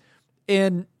 Like,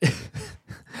 and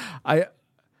I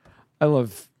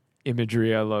love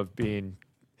imagery. I love being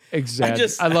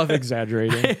I love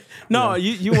exaggerating. No,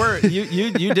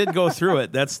 you did go through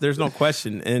it. There's no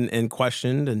question, and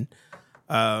questioned and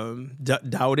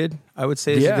doubted. I would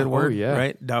say is a good word,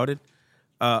 right? Doubted,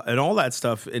 and all that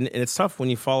stuff. And it's tough when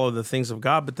you follow the things of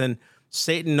God, but then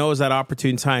Satan knows that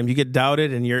opportune time. You get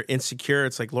doubted and you're insecure.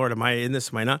 It's like, Lord, am I in this?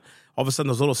 Am I not? All of a sudden,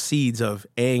 those little seeds of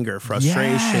anger,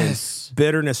 frustration,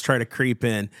 bitterness try to creep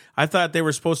in. I thought they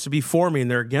were supposed to be for me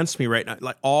and they're against me right now.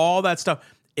 Like all that stuff.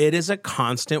 It is a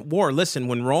constant war. Listen,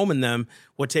 when Rome and them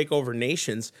would take over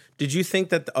nations, did you think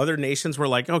that the other nations were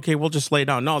like, okay, we'll just lay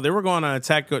down? No, they were going on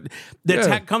attack. The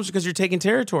attack comes because you're taking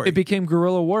territory. It became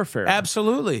guerrilla warfare.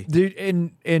 Absolutely. Dude,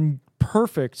 and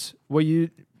perfect what you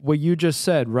just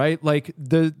said, right? Like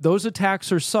those attacks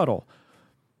are subtle.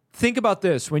 Think about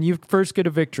this. When you first get a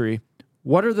victory,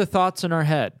 what are the thoughts in our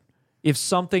head if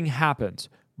something happens?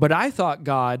 But I thought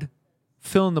God,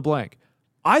 fill in the blank.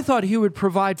 I thought he would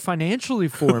provide financially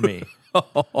for me.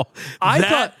 I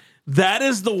thought that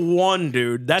is the one,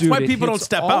 dude. That's why people don't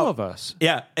step out. All of us.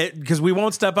 Yeah, because we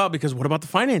won't step out because what about the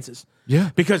finances? Yeah.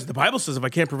 Because the Bible says if I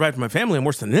can't provide for my family, I'm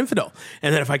worse than an infidel.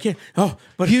 And then if I can't,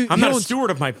 I'm not a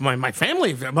steward of my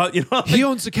family. He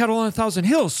owns the cattle on 1,000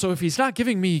 hills, so if he's not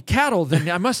giving me cattle, then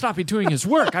I must not be doing his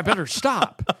work. I better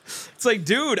stop. It's like,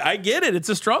 dude, I get it. It's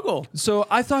a struggle. So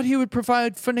I thought he would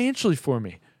provide financially for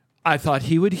me. I thought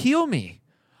he would heal me.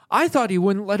 I thought he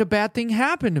wouldn't let a bad thing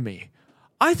happen to me.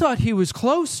 I thought he was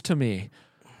close to me.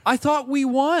 I thought we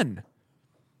won.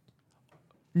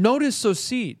 Notice those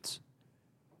seeds.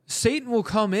 Satan will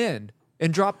come in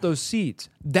and drop those seeds.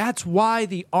 That's why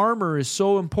the armor is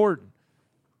so important.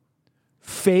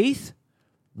 Faith,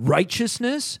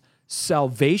 righteousness,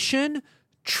 salvation,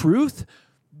 truth,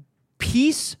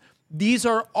 peace. These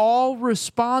are all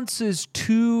responses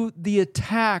to the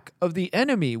attack of the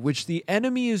enemy, which the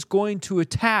enemy is going to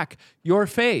attack your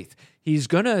faith. He's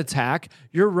going to attack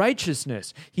your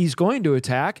righteousness. He's going to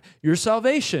attack your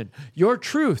salvation, your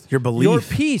truth, your belief, your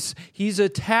peace. He's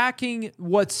attacking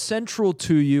what's central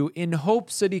to you in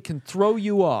hopes that he can throw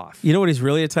you off. You know what he's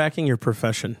really attacking? Your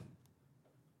profession.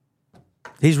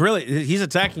 He's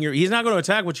attacking he's not going to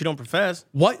attack what you don't profess.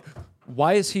 What?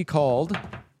 Why is he called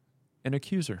an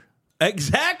accuser?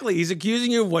 Exactly. He's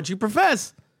accusing you of what you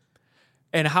profess.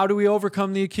 And how do we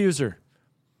overcome the accuser?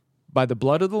 By the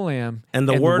blood of the Lamb and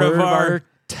the word of our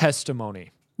testimony.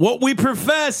 What we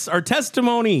profess, our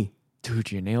testimony.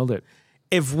 Dude, you nailed it.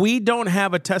 If we don't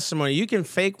have a testimony, you can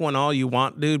fake one all you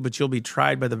want, dude, but you'll be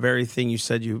tried by the very thing you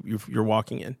said you're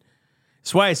walking in.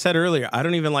 That's why I said earlier, I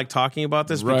don't even like talking about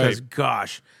this because,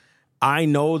 gosh, I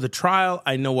know the trial.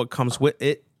 I know what comes with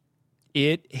it.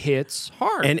 It hits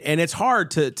hard. And it's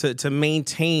hard to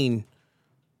maintain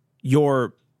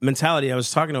your mentality. I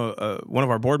was talking to one of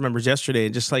our board members yesterday,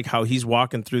 and just like how he's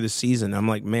walking through the season, I'm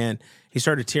like, man, he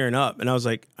started tearing up. And I was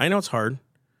like, I know it's hard,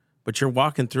 but you're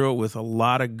walking through it with a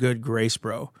lot of good grace,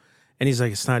 bro. And he's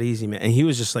like, it's not easy, man. And he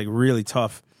was just like really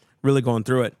tough, really going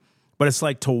through it. But it's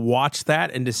like to watch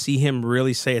that and to see him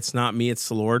really say, it's not me, it's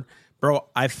the Lord. Bro,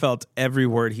 I felt every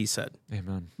word he said.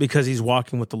 Amen. Because he's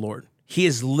walking with the Lord. He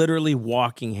is literally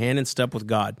walking hand in step with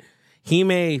God. He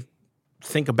may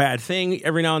think a bad thing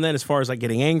every now and then as far as like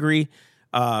getting angry.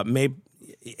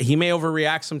 He may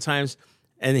overreact sometimes,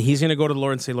 and he's going to go to the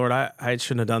Lord and say, Lord, I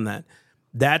shouldn't have done that.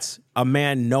 That's a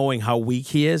man knowing how weak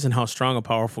he is and how strong and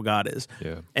powerful God is.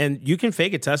 Yeah. And you can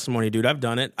fake a testimony, dude. I've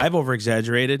done it. I've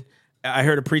over-exaggerated. I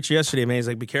heard a preacher yesterday, man. He's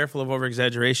like, be careful of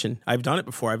over-exaggeration. I've done it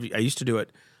before. I used to do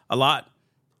it a lot.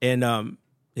 And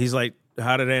he's like,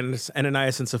 how did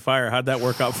Ananias and Sapphira, how'd that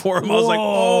work out for him? I was like,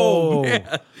 oh,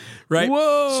 man. Right?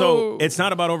 Whoa. So it's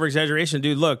not about over-exaggeration.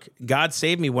 Dude, look, God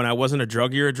saved me when I wasn't a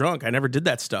druggie or a drunk. I never did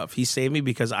that stuff. He saved me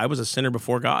because I was a sinner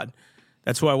before God.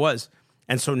 That's who I was.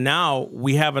 And so now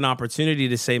we have an opportunity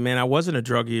to say, man, I wasn't a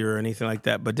druggie or anything like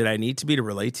that, but did I need to be to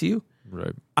relate to you?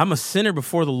 Right. I'm a sinner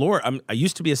before the Lord. I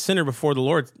used to be a sinner before the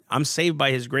Lord. I'm saved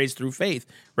by his grace through faith,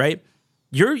 right?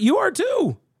 You are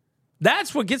too.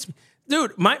 That's what gets me.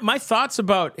 Dude, my thoughts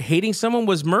about hating someone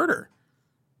was murder.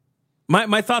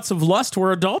 My thoughts of lust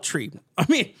were adultery. I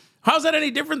mean, How's that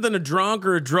any different than a drunk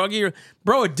or a druggie?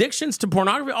 Bro, addictions to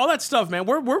pornography, all that stuff, man,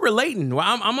 we're relating.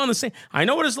 I'm on the same. I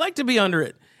know what it's like to be under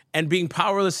it and being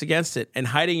powerless against it and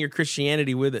hiding your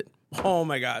Christianity with it. Oh,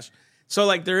 my gosh. So,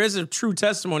 like, there is a true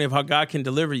testimony of how God can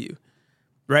deliver you,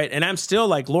 right? And I'm still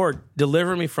like, Lord,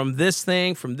 deliver me from this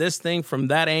thing, from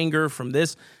that anger, from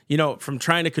this, from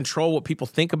trying to control what people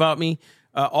think about me,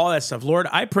 all that stuff. Lord,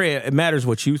 I pray it matters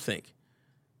what you think.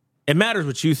 It matters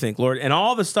what you think, Lord. And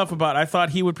all the stuff about I thought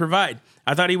he would provide.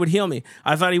 I thought he would heal me.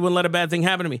 I thought he wouldn't let a bad thing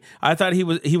happen to me. I thought he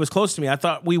was close to me. I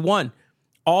thought we won.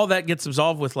 All that gets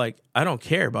absolved with like, I don't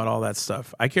care about all that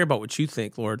stuff. I care about what you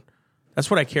think, Lord. That's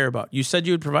what I care about. You said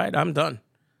you would provide. I'm done.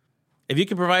 If you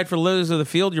can provide for the lilies of the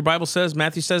field, your Bible says,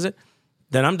 Matthew says it,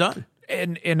 then I'm done.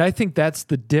 And I think that's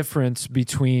the difference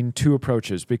between two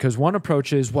approaches, because one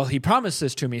approach is, well, he promised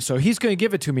this to me, so he's going to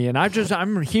give it to me, and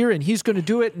I'm here, and he's going to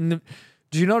do it. And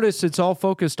do you notice it's all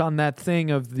focused on that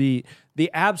thing of the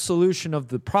absolution of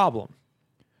the problem?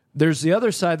 There's the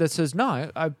other side that says,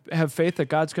 no, I have faith that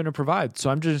God's going to provide, so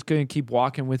I'm just going to keep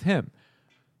walking with him.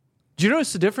 Do you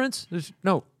notice the difference?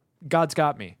 No, God's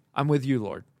got me. I'm with you,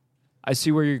 Lord. I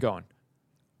see where you're going.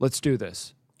 Let's do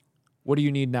this. What do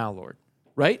you need now, Lord?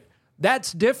 Right?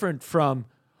 That's different from,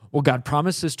 well, God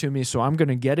promised this to me, so I'm going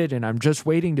to get it, and I'm just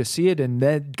waiting to see it, and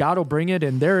then God will bring it,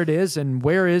 and there it is, and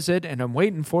where is it, and I'm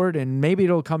waiting for it, and maybe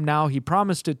it'll come now. He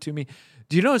promised it to me.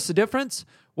 Do you notice the difference?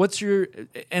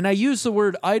 And I use the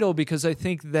word idol because I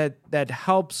think that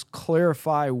helps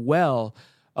clarify well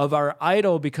of our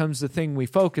idol becomes the thing we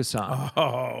focus on.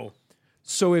 Oh.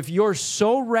 So if you're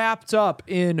so wrapped up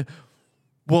in,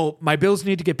 well, my bills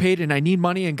need to get paid and I need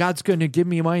money and God's going to give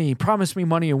me money. He promised me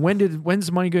money. And when's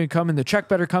the money going to come? And the check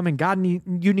better come and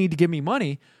you need to give me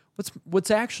money. What's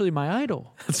actually my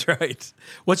idol? That's right.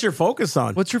 What's your focus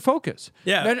on? What's your focus?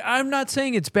 Yeah. And I'm not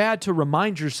saying it's bad to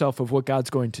remind yourself of what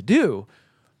God's going to do,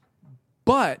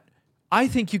 but I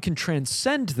think you can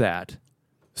transcend that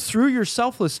through your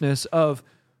selflessness of,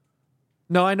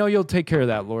 no, I know you'll take care of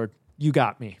that, Lord. You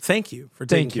got me. Thank you for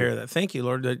taking care of that. Thank you,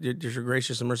 Lord, that you're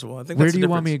gracious and merciful. I think Where that's do the you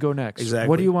difference. want me to go next? Exactly.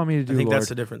 What do you want me to do, I think Lord? that's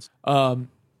the difference.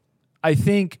 I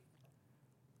think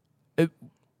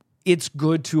it's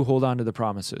good to hold on to the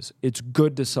promises. It's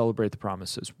good to celebrate the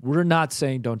promises. We're not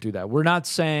saying don't do that. We're not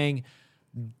saying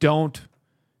don't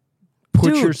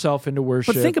put yourself into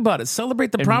worship. But think about it.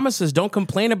 Celebrate the promises. Don't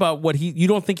complain about what you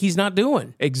don't think he's not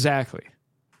doing. Exactly.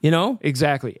 You know?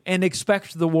 Exactly. And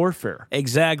expect the warfare.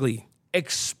 Exactly.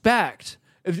 Expect.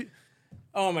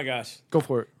 Oh my gosh. Go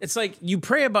for it. It's like you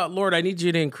pray about, Lord, I need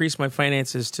you to increase my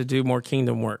finances to do more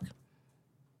kingdom work.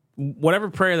 Whatever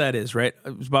prayer that is, right?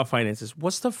 It's about finances.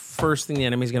 What's the first thing the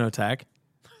enemy's going to attack?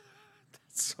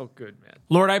 That's so good, man.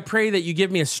 Lord, I pray that you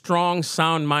give me a strong,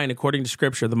 sound mind according to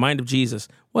Scripture, the mind of Jesus.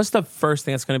 What's the first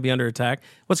thing that's going to be under attack?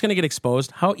 What's going to get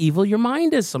exposed? How evil your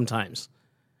mind is sometimes,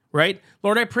 right?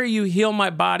 Lord, I pray you heal my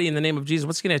body in the name of Jesus.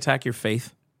 What's going to attack your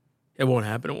faith? It won't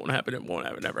happen. It won't happen. It won't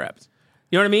happen. It never happens.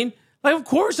 You know what I mean? Like, of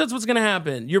course, that's what's going to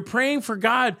happen. You're praying for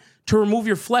God to remove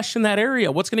your flesh in that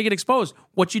area. What's going to get exposed?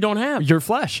 What you don't have. Your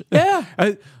flesh. Yeah.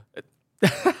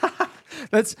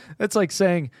 That's like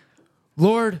saying,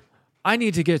 Lord, I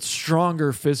need to get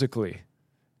stronger physically.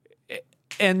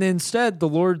 And instead, the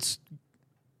Lord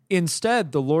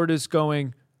is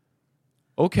going,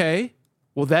 okay,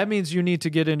 well, that means you need to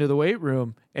get into the weight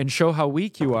room and show how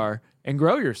weak you are and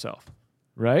grow yourself,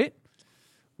 right?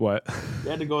 What?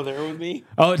 You had to go there with me?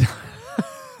 Oh,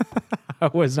 I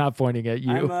was not pointing at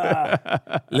you. I'm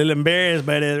a little embarrassed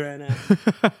by this right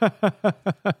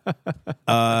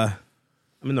now.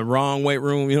 I'm in the wrong weight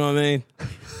room, you know what I mean?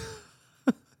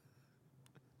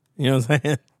 You know what I'm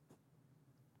saying?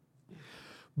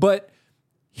 But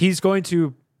he's going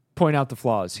to point out the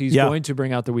flaws. He's going to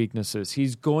bring out the weaknesses.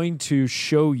 He's going to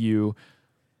show you,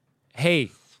 hey,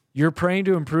 you're praying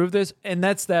to improve this. And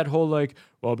that's that whole like,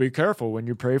 well, be careful when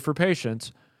you pray for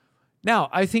patience. Now,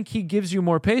 I think he gives you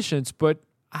more patience, but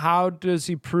how does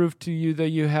he prove to you that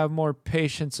you have more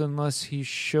patience unless he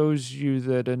shows you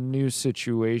that a new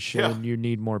situation you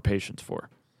need more patience for?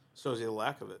 Shows you the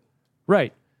lack of it.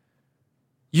 Right.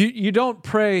 You don't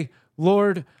pray,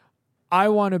 Lord, I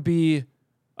want to be...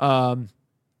 when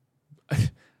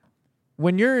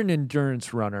you're an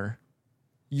endurance runner,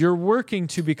 you're working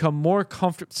to become more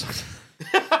comfortable...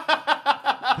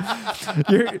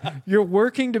 You're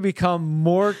working to become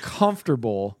more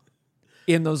comfortable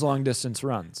in those long distance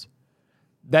runs.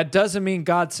 That doesn't mean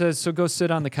God says, so go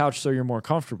sit on the couch so you're more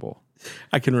comfortable.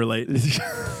 I can relate.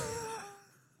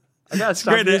 I gotta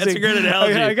stop using, that's a great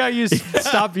analogy. I gotta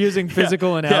stop using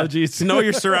physical analogies. Know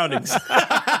your surroundings.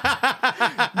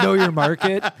 Know your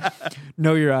market.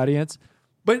 Know your audience.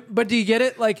 But do you get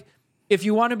it? Like, if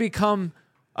you want to become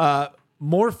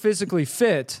more physically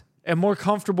fit and more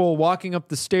comfortable walking up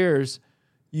the stairs,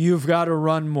 you've got to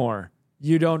run more.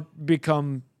 You don't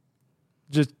become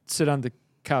just sit on the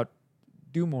couch.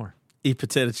 Do more. Eat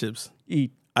potato chips.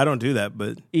 Eat. I don't do that,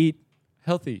 but Eat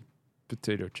healthy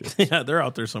potato chips. yeah, they're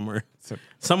out there somewhere.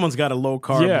 Someone's got a low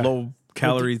carb, low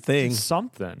calorie thing.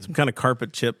 Something. Some kind of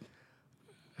carpet chip.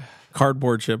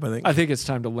 Cardboard chip, I think. I think it's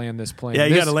time to land this plane. Yeah,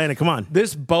 you got to land it. Come on.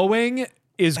 This Boeing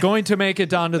is going to make it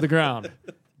down to the ground.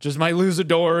 Just might lose a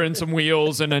door and some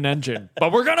wheels and an engine,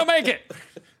 but we're going to make it.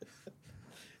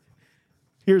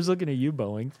 Here's looking at you,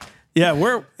 Boeing.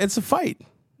 Yeah, it's a fight.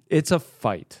 It's a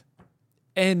fight.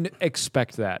 And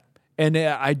expect that. And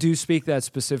I do speak that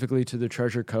specifically to the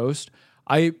Treasure Coast.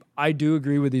 I do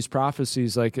agree with these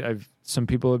prophecies. Like some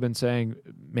people have been saying,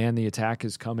 man, the attack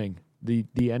is coming.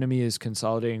 The enemy is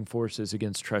consolidating forces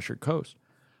against Treasure Coast.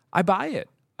 I buy it.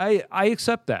 I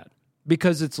accept that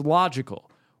because it's logical.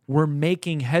 We're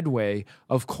making headway.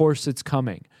 Of course it's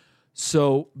coming.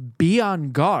 So be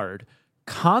on guard,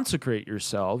 consecrate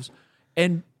yourselves,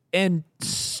 and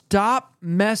stop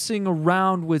messing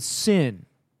around with sin.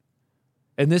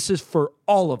 And this is for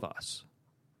all of us.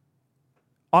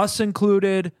 Us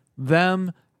included,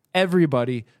 them,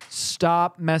 everybody.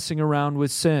 Stop messing around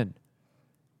with sin.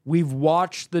 We've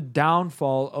watched the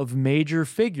downfall of major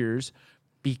figures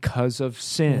because of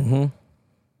sin. Mm-hmm.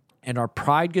 And our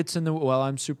pride gets in the way. Well,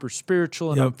 I'm super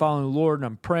spiritual and I'm following the Lord and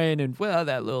I'm praying and, well,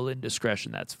 that little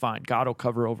indiscretion, that's fine. God will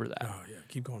cover over that. Oh, yeah,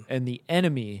 keep going. And the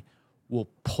enemy will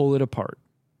pull it apart.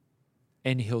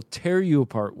 And he'll tear you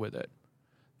apart with it.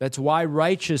 That's why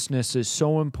righteousness is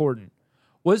so important.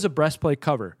 What does a breastplate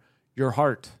cover? Your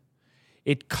heart.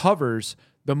 It covers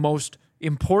the most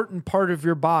important part of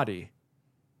your body,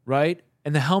 right?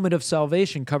 And the helmet of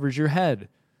salvation covers your head,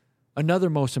 another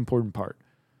most important part.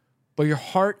 But your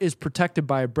heart is protected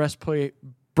by a breastplate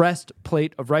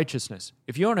of righteousness.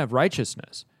 If you don't have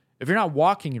righteousness, if you're not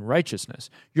walking in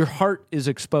righteousness, your heart is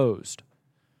exposed.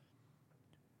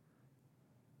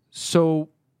 So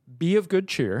be of good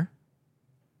cheer,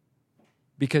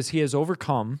 because he has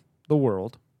overcome the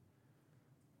world.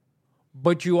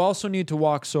 But you also need to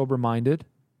walk sober-minded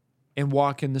and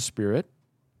walk in the Spirit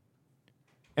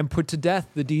and put to death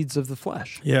the deeds of the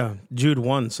flesh. Yeah, Jude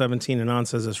 1:17 and on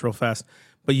says this real fast.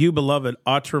 But you, beloved,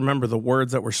 ought to remember the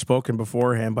words that were spoken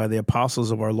beforehand by the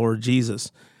apostles of our Lord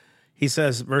Jesus. He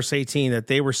says, verse 18, that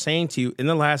they were saying to you, in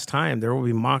the last time there will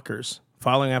be mockers,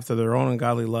 following after their own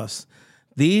ungodly lusts.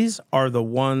 These are the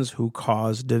ones who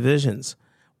cause divisions,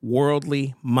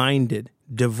 worldly minded,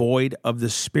 devoid of the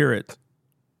Spirit.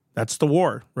 That's the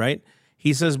war, right?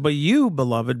 He says, but you,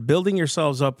 beloved, building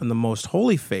yourselves up in the most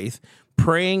holy faith,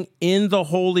 praying in the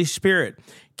Holy Spirit,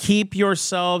 keep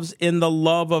yourselves in the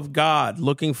love of God,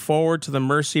 looking forward to the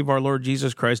mercy of our Lord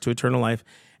Jesus Christ to eternal life,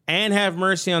 and have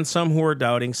mercy on some who are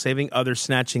doubting, saving others,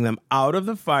 snatching them out of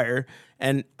the fire,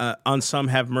 and on some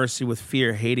have mercy with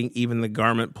fear, hating even the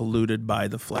garment polluted by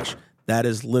the flesh. That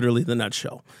is literally the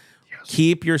nutshell.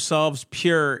 Keep yourselves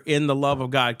pure in the love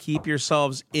of God. Keep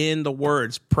yourselves in the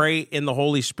words. Pray in the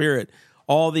Holy Spirit.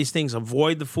 All these things.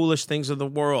 Avoid the foolish things of the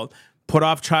world. Put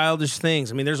off childish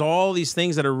things. I mean, there's all these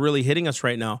things that are really hitting us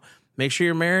right now. Make sure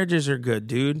your marriages are good,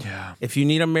 dude. Yeah. If you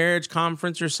need a marriage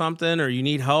conference or something, or you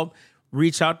need help,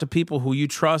 reach out to people who you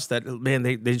trust that, man,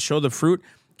 they show the fruit.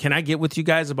 Can I get with you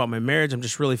guys about my marriage? I'm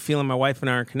just really feeling my wife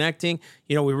and I are connecting.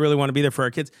 You know, we really want to be there for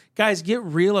our kids. Guys, get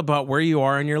real about where you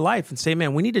are in your life and say,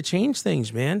 man, we need to change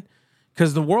things, man.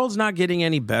 Because the world's not getting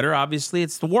any better. Obviously,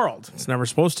 it's the world. It's never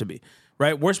supposed to be,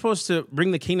 right? We're supposed to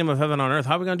bring the kingdom of heaven on earth.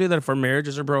 How are we going to do that if our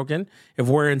marriages are broken, if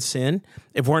we're in sin,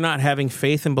 if we're not having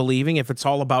faith and believing, if it's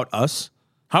all about us?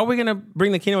 How are we going to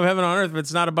bring the kingdom of heaven on earth if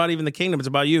it's not about even the kingdom? It's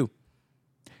about you.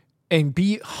 And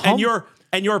be humble.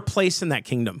 And your place in that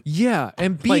kingdom. Yeah,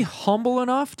 and be humble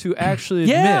enough to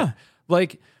actually admit.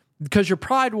 Like, because your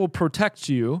pride will protect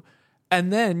you,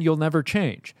 and then you'll never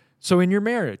change. So in your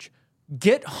marriage,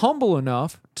 get humble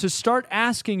enough to start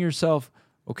asking yourself,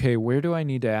 okay, where do I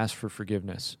need to ask for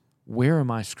forgiveness? Where am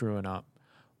I screwing up?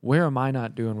 Where am I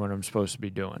not doing what I'm supposed to be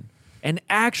doing? And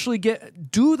actually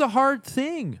do the hard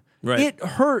thing. Right. It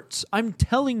hurts. I'm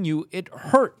telling you, it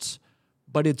hurts,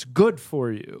 but it's good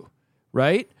for you,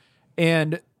 right?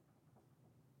 And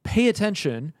pay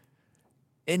attention,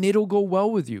 and it'll go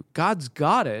well with you. God's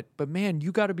got it, but man,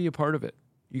 you got to be a part of it.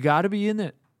 You got to be in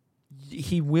it.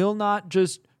 He will not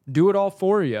just do it all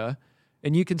for you,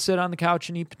 and you can sit on the couch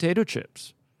and eat potato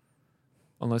chips,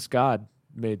 unless God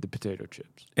made the potato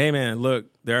chips. Hey, man, look,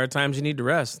 there are times you need to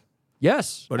rest.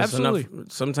 Yes, but absolutely.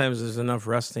 Sometimes there's enough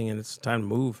resting, and it's time to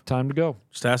move. Time to go.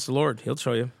 Just ask the Lord. He'll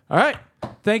show you. All right.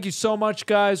 Thank you so much,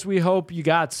 guys. We hope you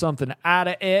got something out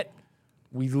of it.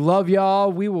 We love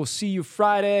y'all. We will see you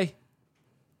Friday.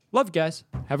 Love you guys.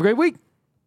 Have a great week.